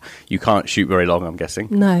 You can't shoot very long, I'm guessing.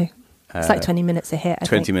 No. It's 20 minutes a hit, I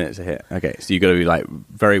 20 think. minutes a hit. Okay, so you've got to be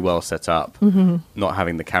very well set up, not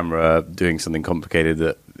having the camera doing something complicated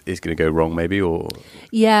that is going to go wrong maybe, or...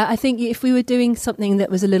 Yeah, I think if we were doing something that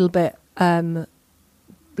was a little bit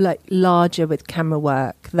larger with camera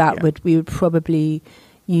work, we would probably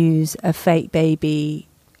use a fake baby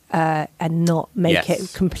and not make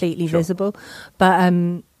it completely visible. But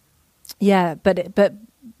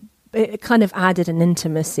it kind of added an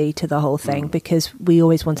intimacy to the whole thing, because we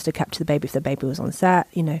always wanted to capture the baby if the baby was on set,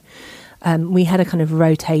 we had a kind of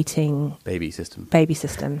rotating baby system.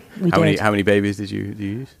 How many babies did you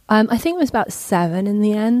use? I think it was about 7 in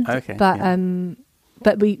the end. Okay.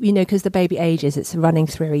 But we, because the baby ages, it's running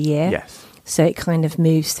through a year. Yes. So it kind of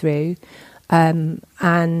moves through. And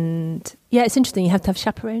it's interesting. You have to have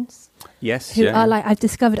chaperones. Yes. Who are I've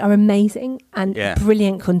discovered are amazing and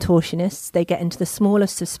brilliant contortionists. They get into the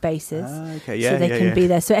smallest of spaces. So they can be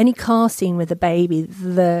there. So any car scene with a baby,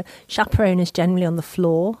 the chaperone is generally on the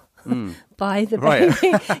floor. By the baby,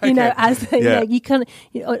 you can,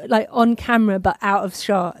 on camera but out of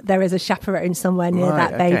shot, there is a chaperone somewhere near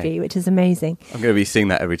that baby, which is amazing. I'm going to be seeing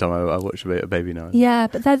that every time I watch a baby now. Yeah,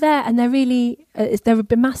 but they're there, and they're really they're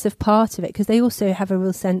a massive part of it, because they also have a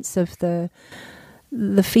real sense of the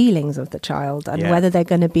feelings of the child and whether they're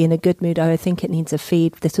going to be in a good mood. I think it needs a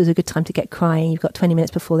feed. This was a good time to get crying. You've got 20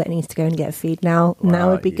 minutes before that, it needs to go and get a feed. Now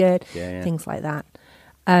would be good. Things like that.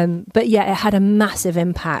 But it had a massive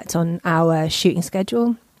impact on our shooting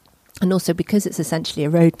schedule, and also because it's essentially a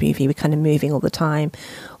road movie, we're kind of moving all the time.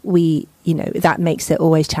 That makes it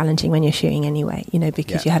always challenging when you're shooting anyway,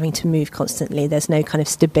 because you're having to move constantly. There's no kind of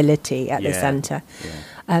stability at the centre.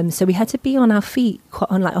 So we had to be on our feet,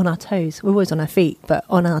 on our toes. We're always on our feet, but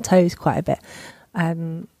on our toes quite a bit.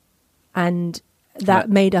 And that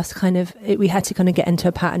made us we had to kind of get into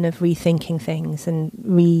a pattern of rethinking things and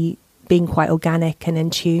being quite organic and in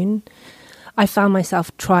tune. I found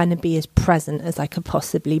myself trying to be as present as I could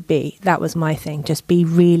possibly be. That was my thing. Just be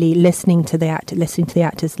really listening to the actors, listening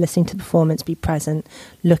to the performance, be present,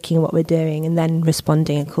 looking at what we're doing, and then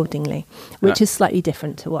responding accordingly, which is slightly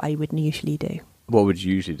different to what I would usually do. What would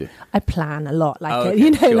you usually do? I plan a lot,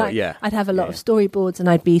 I'd have a lot of storyboards, and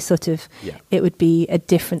I'd be it would be a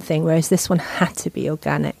different thing, whereas this one had to be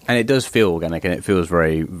organic. And it does feel organic, and it feels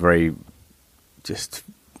very, very just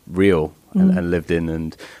real and lived in,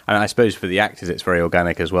 and I suppose for the actors it's very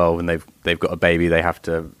organic as well. When they've got a baby, they have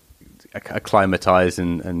to acclimatise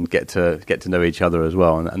and get to know each other as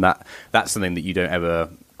well, and that's something that you don't ever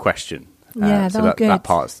question. So that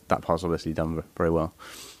part's obviously done very well.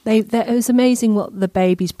 It was amazing what the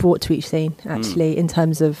babies brought to each scene, actually, in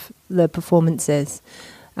terms of the performances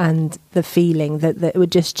and the feeling that it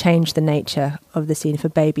would just change the nature of the scene. If a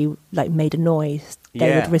baby made a noise,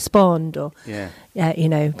 they would respond, or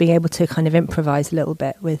being able to kind of improvise a little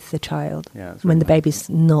bit with the child when the baby's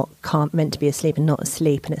meant to be asleep and not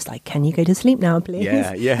asleep, and it's like, can you go to sleep now, please?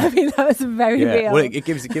 I mean, that was very real. Well, it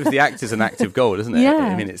gives the actors an active goal, doesn't it?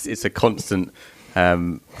 I mean, it's a constant. I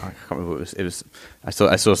can't remember what it was. I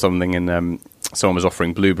saw something, and someone was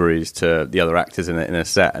offering blueberries to the other actors in a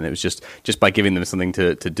set, and it was just by giving them something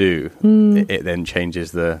to do, it then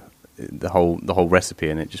changes the whole recipe,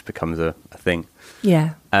 and it just becomes a thing.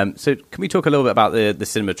 Yeah. So can we talk a little bit about the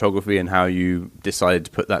cinematography and how you decided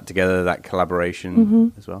to put that together, that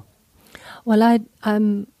collaboration as well? Well,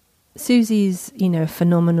 Susie's a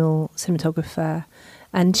phenomenal cinematographer.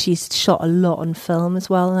 And she's shot a lot on film as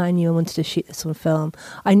well, and I knew I wanted to shoot this on film.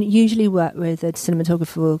 I usually work with a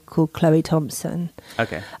cinematographer called Chloe Thompson.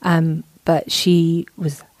 Okay. But she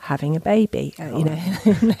was having a baby,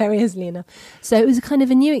 hilariously enough. So it was kind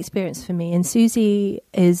of a new experience for me. And Susie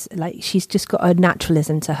is she's just got a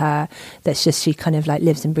naturalism to her that's just, she kind of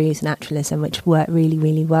lives and breathes naturalism, which worked really,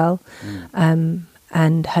 really well.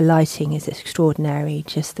 And her lighting is extraordinary,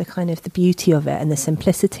 just the kind of the beauty of it and the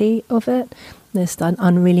simplicity of it. It's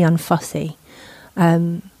really unfussy.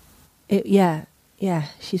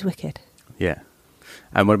 She's wicked. Yeah.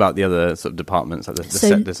 And what about the other sort of departments, like the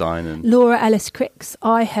set design? And Laura Ellis-Cricks,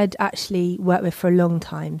 I had actually worked with for a long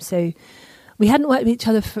time. So we hadn't worked with each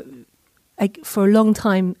other for a long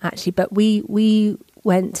time, actually, but we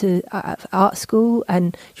went to art school,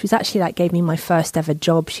 and she was actually gave me my first ever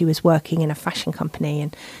job. She was working in a fashion company,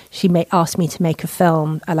 and she asked me to make a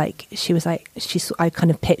film. I kind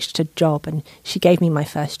of pitched a job, and she gave me my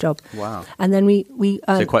first job. Wow. And then we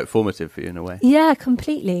so quite formative for you in a way. Yeah,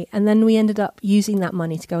 completely. And then we ended up using that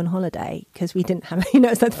money to go on holiday, because we didn't have,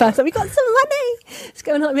 it's the first time we got some money. Let's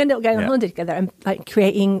go on. We ended up going on holiday together and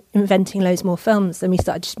inventing loads more films. Then we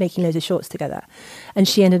started just making loads of shorts together. And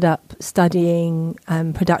she ended up studying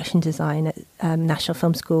production design at National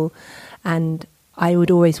Film School, and I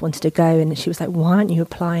would always wanted to go, and she was like, why aren't you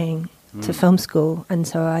applying to film school? And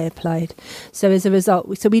so I applied. So as a result,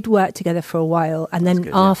 we'd worked together for a while, and then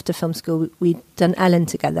after film school we'd done Ellen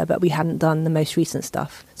together, but we hadn't done the most recent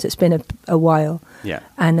stuff, so it's been a while.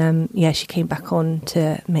 And she came back on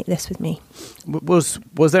to make this with me. Was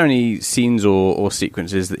there any scenes or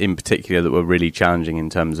sequences in particular that were really challenging in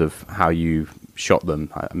terms of how you shot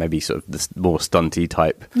them, maybe sort of the more stunty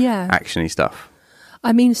type actiony stuff?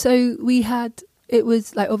 I mean, so we had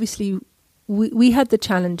obviously we had the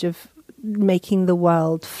challenge of making the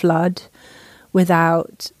world flood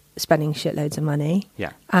without spending shitloads of money.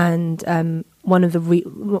 And one of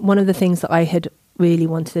the things that I had really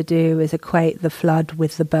wanted to do is equate the flood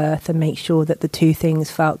with the birth and make sure that the two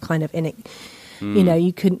things felt kind of they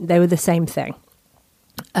were the same thing.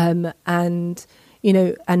 And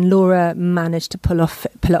Laura managed to pull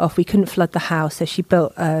it off. We couldn't flood the house, so she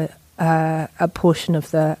built a portion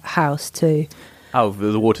of the house to. Oh,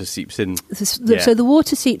 the water seeps in. So the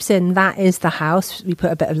water seeps in. That is the house. We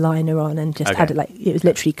put a bit of liner on and just had it was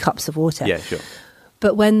literally cups of water. Yeah, sure.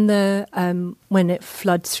 But when it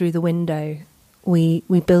floods through the window, we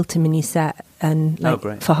built a mini set and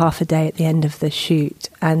for half a day at the end of the shoot,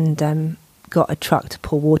 and got a truck to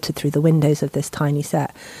pour water through the windows of this tiny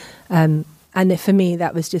set. And for me,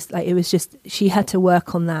 that was just she had to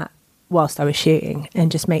work on that whilst I was shooting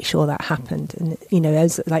and just make sure that happened. And, I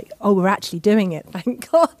was like, oh, we're actually doing it.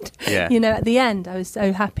 Thank God. Yeah. At the end, I was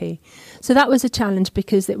so happy. So that was a challenge,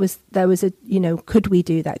 because there was could we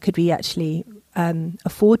do that? Could we actually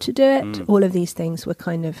afford to do it? All of these things were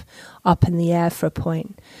kind of up in the air for a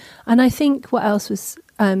point. And I think what else was,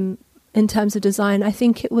 in terms of design, I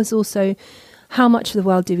think it was also, how much of the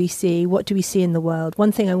world do we see? What do we see in the world?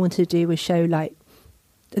 One thing I wanted to do was show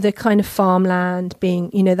the kind of farmland being,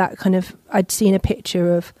 that kind of, I'd seen a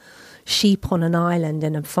picture of sheep on an island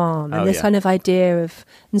in a farm, and kind of idea of,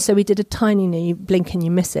 and so we did a tiny, you blink and you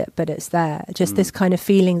miss it, but it's there. Just this kind of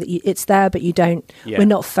feeling that it's there, but you don't, we're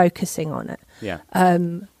not focusing on it.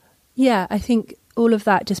 I think all of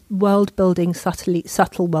that, just world building,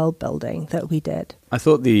 subtle world building that we did. I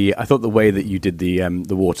thought the way that you did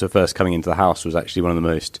the water first coming into the house was actually one of the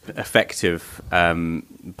most effective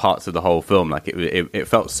parts of the whole film. It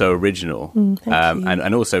felt so original,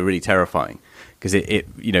 and also really terrifying, because it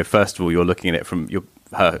first of all, you're looking at it from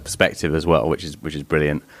her perspective as well, which is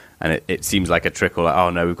brilliant, and it seems like a trickle. Oh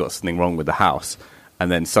no, we've got something wrong with the house. And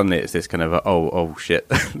then suddenly it's this kind of oh shit,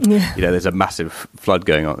 there's a massive flood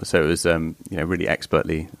going on. So it was really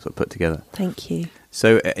expertly sort of put together. Thank you.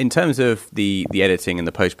 So in terms of the editing and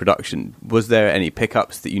the post-production, was there any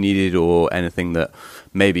pickups that you needed or anything that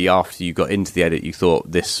maybe after you got into the edit you thought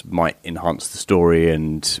this might enhance the story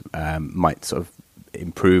and might sort of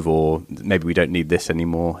improve, or maybe we don't need this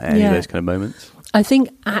anymore, any of those kind of moments? I think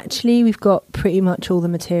actually we've got pretty much all the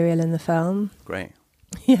material in the film. Great.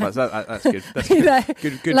 Yeah. Well, that's good. That's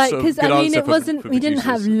good. Good like, sort of because good I mean, answer it wasn't. We didn't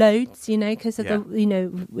have loads, because of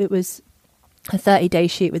the. It was a 30-day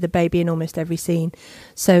shoot with a baby in almost every scene,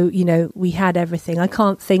 so we had everything. I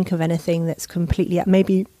can't think of anything that's completely.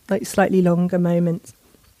 Maybe like slightly longer moments.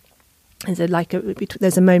 And so,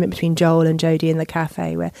 there's a moment between Joel and Jodie in the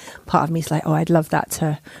cafe where part of me is like, "Oh, I'd love that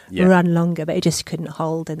to run longer," but it just couldn't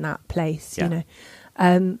hold in that place,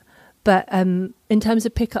 But in terms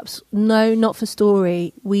of pickups, no, not for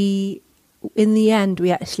story. In the end,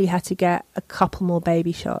 we actually had to get a couple more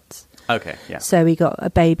baby shots. Okay, yeah. So we got a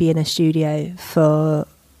baby in a studio for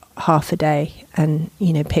half a day, and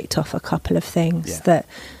picked off a couple of things that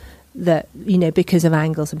because of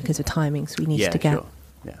angles and because of timings we needed to get. Sure.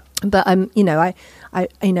 Yeah. But I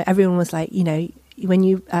everyone was like, when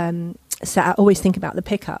you set out, always think about the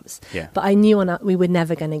pickups. Yeah. But I knew we were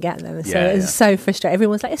never going to get them, so it was so frustrating.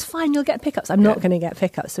 Everyone was like, "It's fine, you'll get pickups." I'm not going to get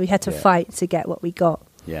pickups, so we had to fight to get what we got.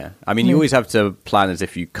 Yeah, I mean, you always have to plan as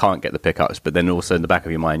if you can't get the pickups, but then also in the back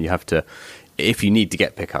of your mind, you have to, if you need to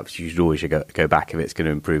get pickups, you should always go back if it's going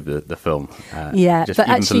to improve the film. Just but even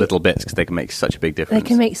actually, for little bits, because they can make such a big difference. They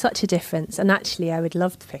can make such a difference, and actually, I would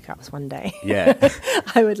love the pickups one day. Yeah,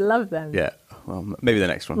 I would love them. Yeah, well, maybe the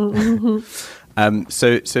next one. Mm-hmm.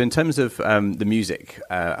 So in terms of the music,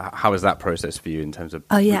 how was that process for you in terms of?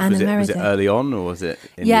 Was it early on, or was it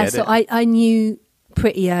in the edit? So I knew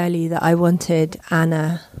pretty early that I wanted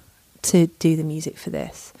Anna to do the music for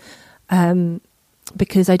this,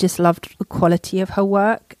 because I just loved the quality of her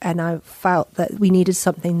work, and I felt that we needed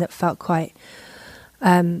something that felt quite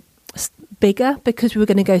bigger, because we were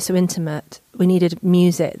going to go so intimate. We needed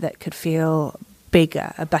music that could feel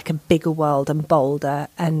bigger, like a bigger world and bolder,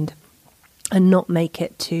 and not make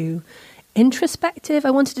it too introspective.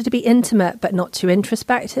 I wanted it to be intimate but not too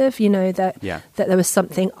introspective, that there was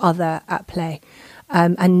something other at play.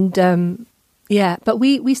 But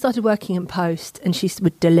we started working in post, and she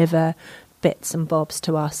would deliver bits and bobs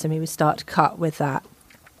to us, and we would start to cut with that.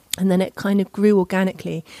 And then it kind of grew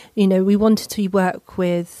organically. We wanted to work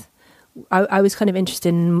with, I was kind of interested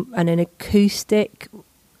in an acoustic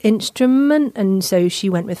instrument, and so she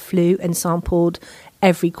went with flute and sampled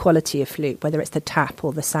every quality of flute, whether it's the tap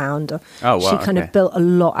or the sound. She kind of built a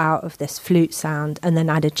lot out of this flute sound, and then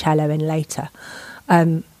added cello in later.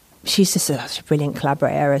 She's just such a brilliant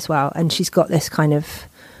collaborator as well, and she's got this kind of,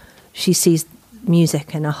 she sees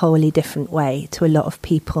music in a wholly different way to a lot of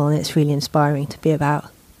people, and it's really inspiring to be about.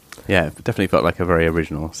 Yeah, it definitely felt like a very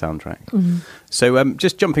original soundtrack. Mm-hmm. So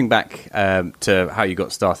just jumping back to how you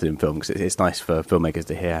got started in film, because it's nice for filmmakers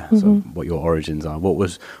to hear sort of what your origins are. What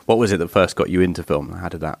was it that first got you into film? How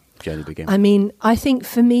did that journey begin? I mean, I think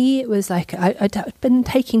for me it was like I'd been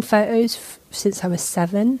taking photos since I was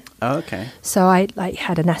 7. Oh, okay. So I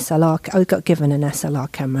had an SLR. I got given an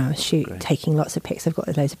SLR camera. I was taking lots of pics. I've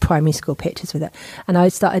got loads of primary school pictures with it. And I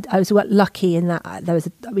was lucky in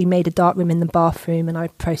that we made a dark room in the bathroom, and I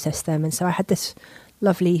processed them. And so I had this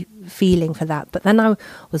lovely feeling for that. But then I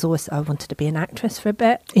wanted to be an actress for a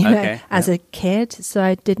bit, as a kid. So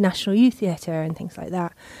I did National Youth Theatre and things like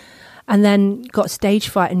that. And then got stage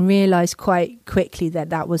fright and realised quite quickly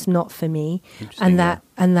that was not for me, and that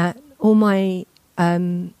all my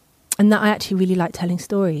and that I actually really like telling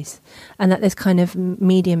stories, and that this kind of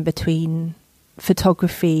medium between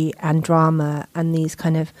photography and drama, and these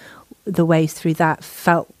kind of the ways through that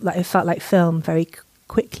felt like film very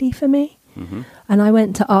quickly for me. Mm-hmm. And I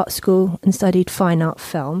went to art school and studied fine art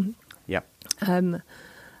film. Yep.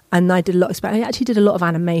 And I actually did a lot of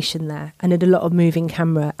animation there, and did a lot of moving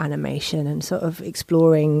camera animation, and sort of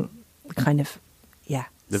exploring kind of,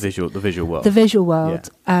 the visual world. The visual world,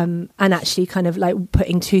 and actually kind of like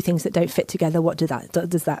putting two things that don't fit together. What does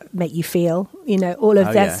that make you feel? All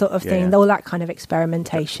of that sort of thing, all that kind of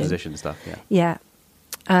experimentation, position stuff. Yeah.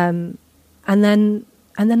 And then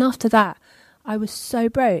after that, I was so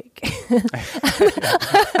broke.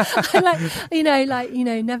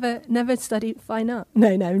 Never studied fine art. No,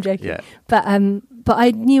 I'm joking. Yeah. But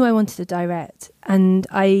I knew I wanted to direct, and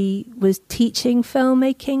I was teaching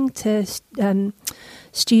filmmaking to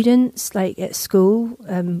students at school,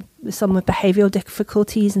 some with behavioural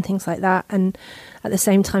difficulties and things like that. And at the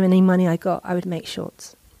same time, any money I got, I would make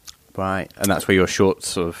shorts. Right, and that's where your shorts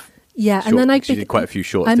sort of Yeah, and then I did quite a few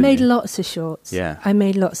shorts. I made lots of shorts. Yeah, I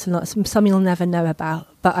made lots and lots. Some you'll never know about,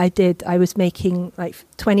 but I did. I was making like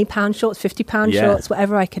 £20 shorts, £50 shorts,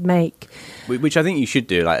 whatever I could make. Which I think you should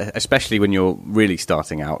do, like especially when you're really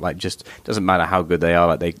starting out. Like, just doesn't matter how good they are.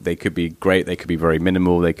 Like they could be great, they could be very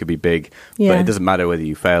minimal, they could be big, but it doesn't matter whether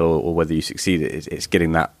you fail or whether you succeed. It's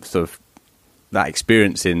getting that sort of that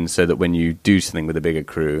experience in, so that when you do something with a bigger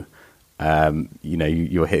crew,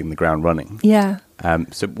 you're hitting the ground running. Yeah.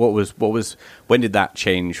 So when did that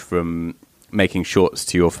change from making shorts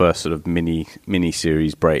to your first sort of mini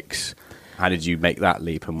series breaks? How did you make that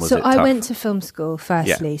leap, and was it tough? So I went to film school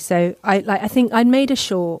firstly. Yeah. So I think I'd made a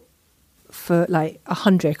short for like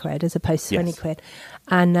 100 quid as opposed to 20 quid,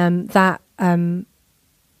 and I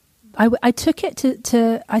took it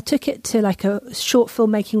to like a short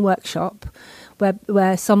filmmaking workshop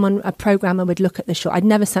where a programmer would look at the short. I'd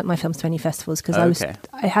never sent my films to any festivals because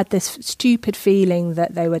I had this stupid feeling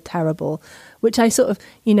that they were terrible, which I sort of,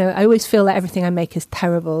 I always feel that everything I make is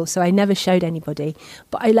terrible, so I never showed anybody.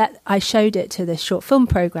 But I showed it to this short film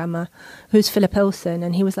programmer, who's Philip Ilson,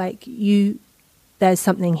 and he was like, there's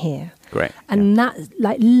something here. Great. And that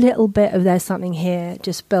like little bit of there's something here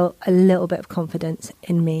just built a little bit of confidence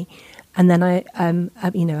in me. And then I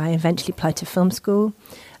eventually applied to film school.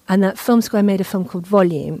 And at film school, I made a film called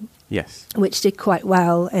Volume, yes, which did quite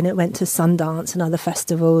well, and it went to Sundance and other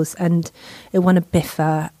festivals, and it won a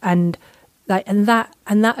BIFA, and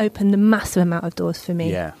that opened a massive amount of doors for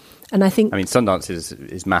me. Yeah, and I think Sundance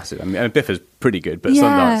is massive. I mean, BIFA's pretty good, but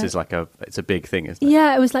Sundance is it's a big thing, isn't it?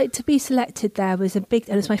 Yeah, it was like to be selected there was a big,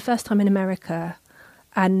 and it was my first time in America,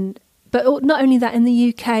 but not only that, in the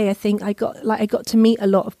UK, I think I got to meet a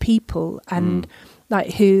lot of people and.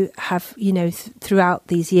 Like who have, throughout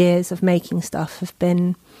these years of making stuff have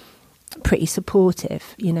been pretty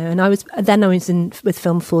supportive, and I was in with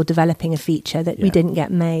Film 4 developing a feature that we didn't get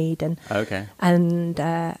made. And and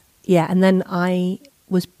then I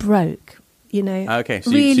was broke, Okay, so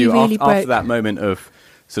really broke. After that moment of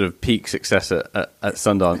sort of peak success at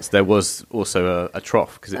Sundance, there was also a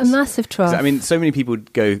trough, because it's a massive trough. I mean, so many people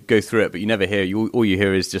go through it, but you never hear. All you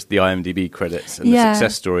hear is just the IMDb credits and the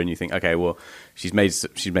success story, and you think, okay, well, she's made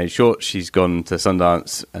shorts, she's gone to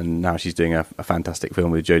Sundance, and now she's doing a fantastic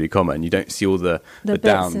film with Jodie Comer, and you don't see all the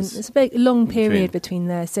downs. It's a big long period between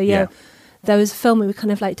there. So there was a film we kind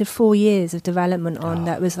of like did 4 years of development on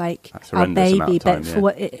that was like our baby, but for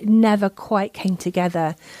what it never quite came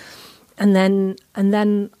together. And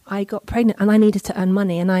then I got pregnant, and I needed to earn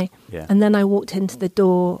money, and then I walked into the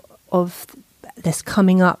door of this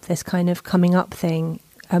kind of coming up thing,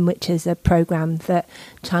 which is a program that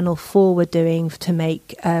Channel 4 were doing to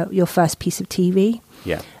make your first piece of TV.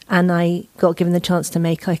 Yeah. And I got given the chance to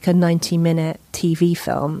make like a 90-minute TV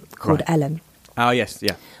film called Ellen. Oh, yes,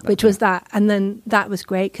 yeah. Which was that. And then that was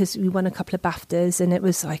great because we won a couple of BAFTAs, and it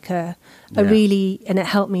was like really, and it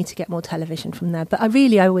helped me to get more television from there. But I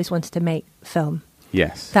always wanted to make film.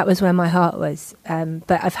 Yes. That was where my heart was.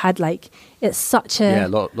 But I've had it's such a... Yeah,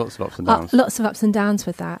 lots of ups and downs. Lots of ups and downs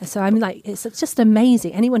with that. So I'm like, it's just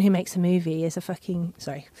amazing. Anyone who makes a movie is a fucking...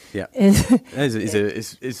 Sorry. Yeah. is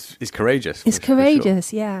courageous. It's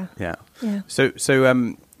courageous, sure. Yeah. Yeah. Yeah. So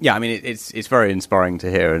yeah, I mean, it's very inspiring to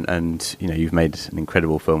hear, and you've made an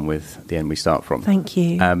incredible film with The End We Start From. Thank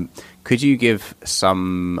you. Could you give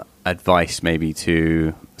some advice maybe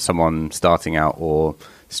to someone starting out or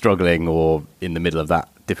struggling or in the middle of that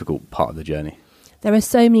difficult part of the journey? There are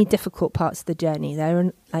so many difficult parts of the journey.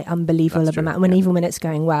 They're like unbelievable amount. Even when it's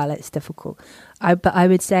going well, it's difficult. But I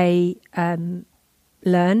would say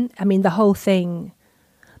learn. I mean, the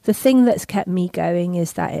thing that's kept me going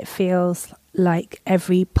is that it feels like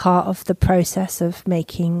every part of the process of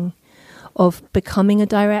becoming a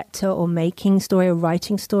director or making story or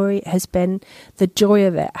writing story the joy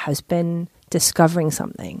of it has been discovering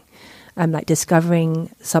something. Like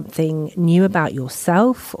discovering something new about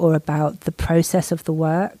yourself or about the process of the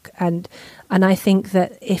work. And I think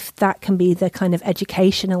that if that can be the kind of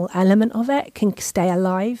educational element of it, can stay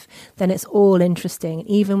alive, then it's all interesting.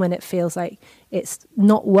 Even when it feels like it's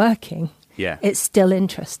not working, it's still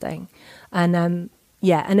interesting. And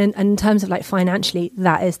and in terms of like financially,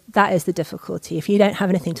 that is the difficulty. If you don't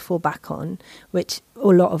have anything to fall back on, which a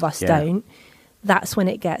lot of us don't, that's when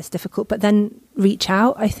it gets difficult. But then reach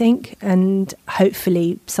out, I think, and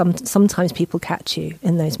hopefully sometimes people catch you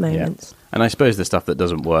in those moments. Yeah. And I suppose the stuff that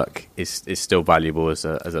doesn't work is still valuable as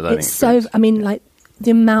a learning experience. So, I mean, like the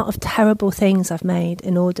amount of terrible things I've made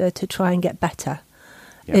in order to try and get better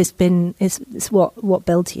it's what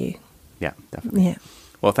builds you. Yeah, definitely. Yeah.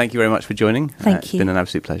 Well, thank you very much for joining. Thank you. It's been an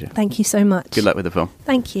absolute pleasure. Thank you so much. Good luck with the film.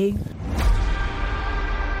 Thank you.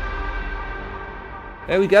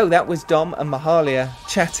 There we go. That was Dom and Mahalia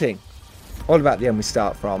chatting all about the end we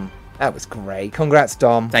start from. That was great. Congrats,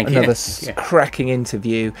 Dom. Thank you. Another cracking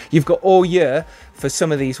interview. You've got all year for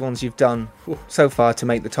some of these ones you've done so far to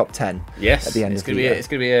make the top 10. Yes. At the end of the year. It's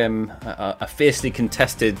going to be a fiercely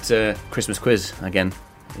contested Christmas quiz again.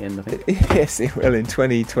 At the end, I think. Yes, it will in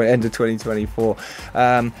end of 2024.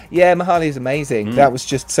 Mahalia is amazing. That was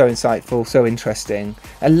just so insightful, so interesting.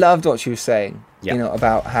 I loved what she was saying. Yep.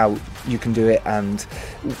 About how you can do it, and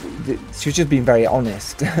she was just being very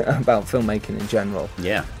honest about filmmaking in general.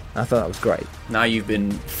 Yeah. I thought that was great. Now you've been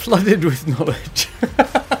flooded with knowledge.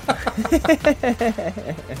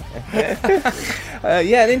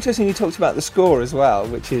 And interesting you talked about the score as well,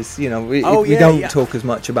 which is, we don't talk as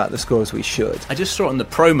much about the score as we should. I just saw it on the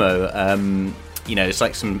promo, it's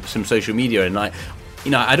like some social media, and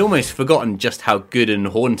I'd almost forgotten just how good and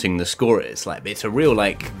haunting the score is. Like, it's a real,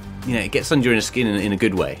 it gets under your skin in a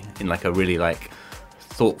good way, in like a really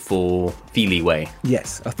thoughtful, feely way.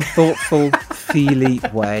 Yes, a thoughtful, feely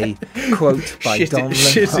way. Quote by Dom.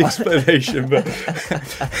 Shit explanation, but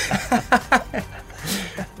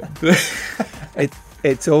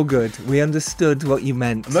it's all good. We understood what you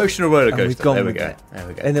meant. Emotional roller coaster. There we go.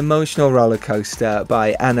 An emotional roller coaster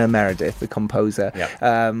by Anna Meredith, the composer. Yep.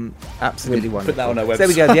 Absolutely wonderful. Put that on our website. So there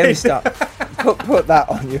we go. The end start. Put that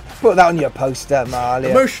on your poster,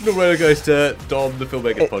 Mahalia. Emotional roller coaster. Dom, the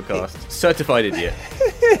Filmmakers Podcast. Certified idiot.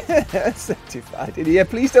 Certified idiot. Yeah,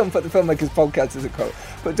 please don't put the Filmmakers Podcast as a quote.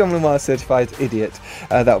 Put Dom Lamar certified idiot.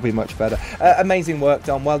 That would be much better. Amazing work,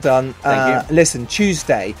 Dom. Well done. Thank you. Listen,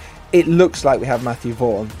 Tuesday. It looks like we have Matthew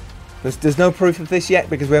Vaughn. There's no proof of this yet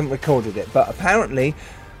because we haven't recorded it, but apparently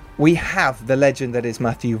we have the legend that is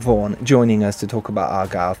Matthew Vaughn joining us to talk about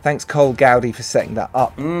Argyle. Thanks, Cole Gowdy, for setting that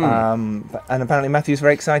up. And apparently Matthew's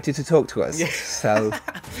very excited to talk to us. Yeah. So,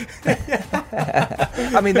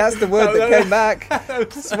 I mean, that's the word that came back.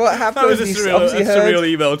 That's what happened. That was a surreal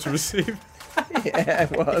email to receive. Yeah,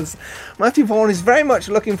 it was. Matthew Vaughn is very much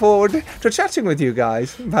looking forward to chatting with you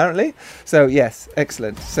guys, apparently. So, yes,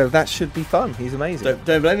 excellent. So that should be fun. He's amazing.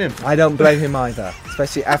 Don't blame him. I don't blame him either,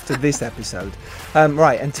 especially after this episode.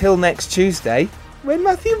 Right, until next Tuesday, when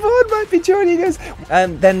Matthew Vaughn might be joining us.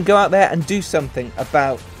 Then go out there and do something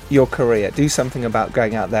about your career. Do something about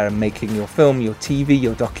going out there and making your film, your TV,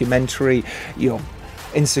 your documentary, your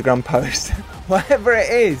Instagram post, whatever it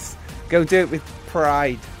is. Go do it with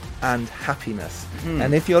pride and happiness.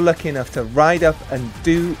 And if you're lucky enough to ride up and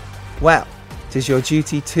do well, it is your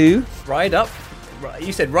duty to ride up.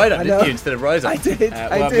 You said ride up, didn't you, instead of rise up? I did.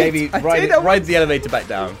 Maybe ride the elevator back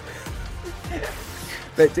down.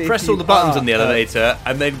 But press all the buttons on the elevator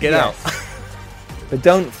and then get out. But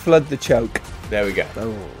don't flood the choke. There we go.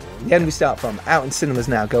 The end we start from. Out in cinemas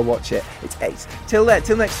now. Go watch it. It's ace. Till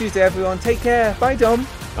next Tuesday, everyone. Take care. Bye, Dom.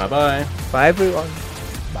 Bye-bye. Bye, everyone.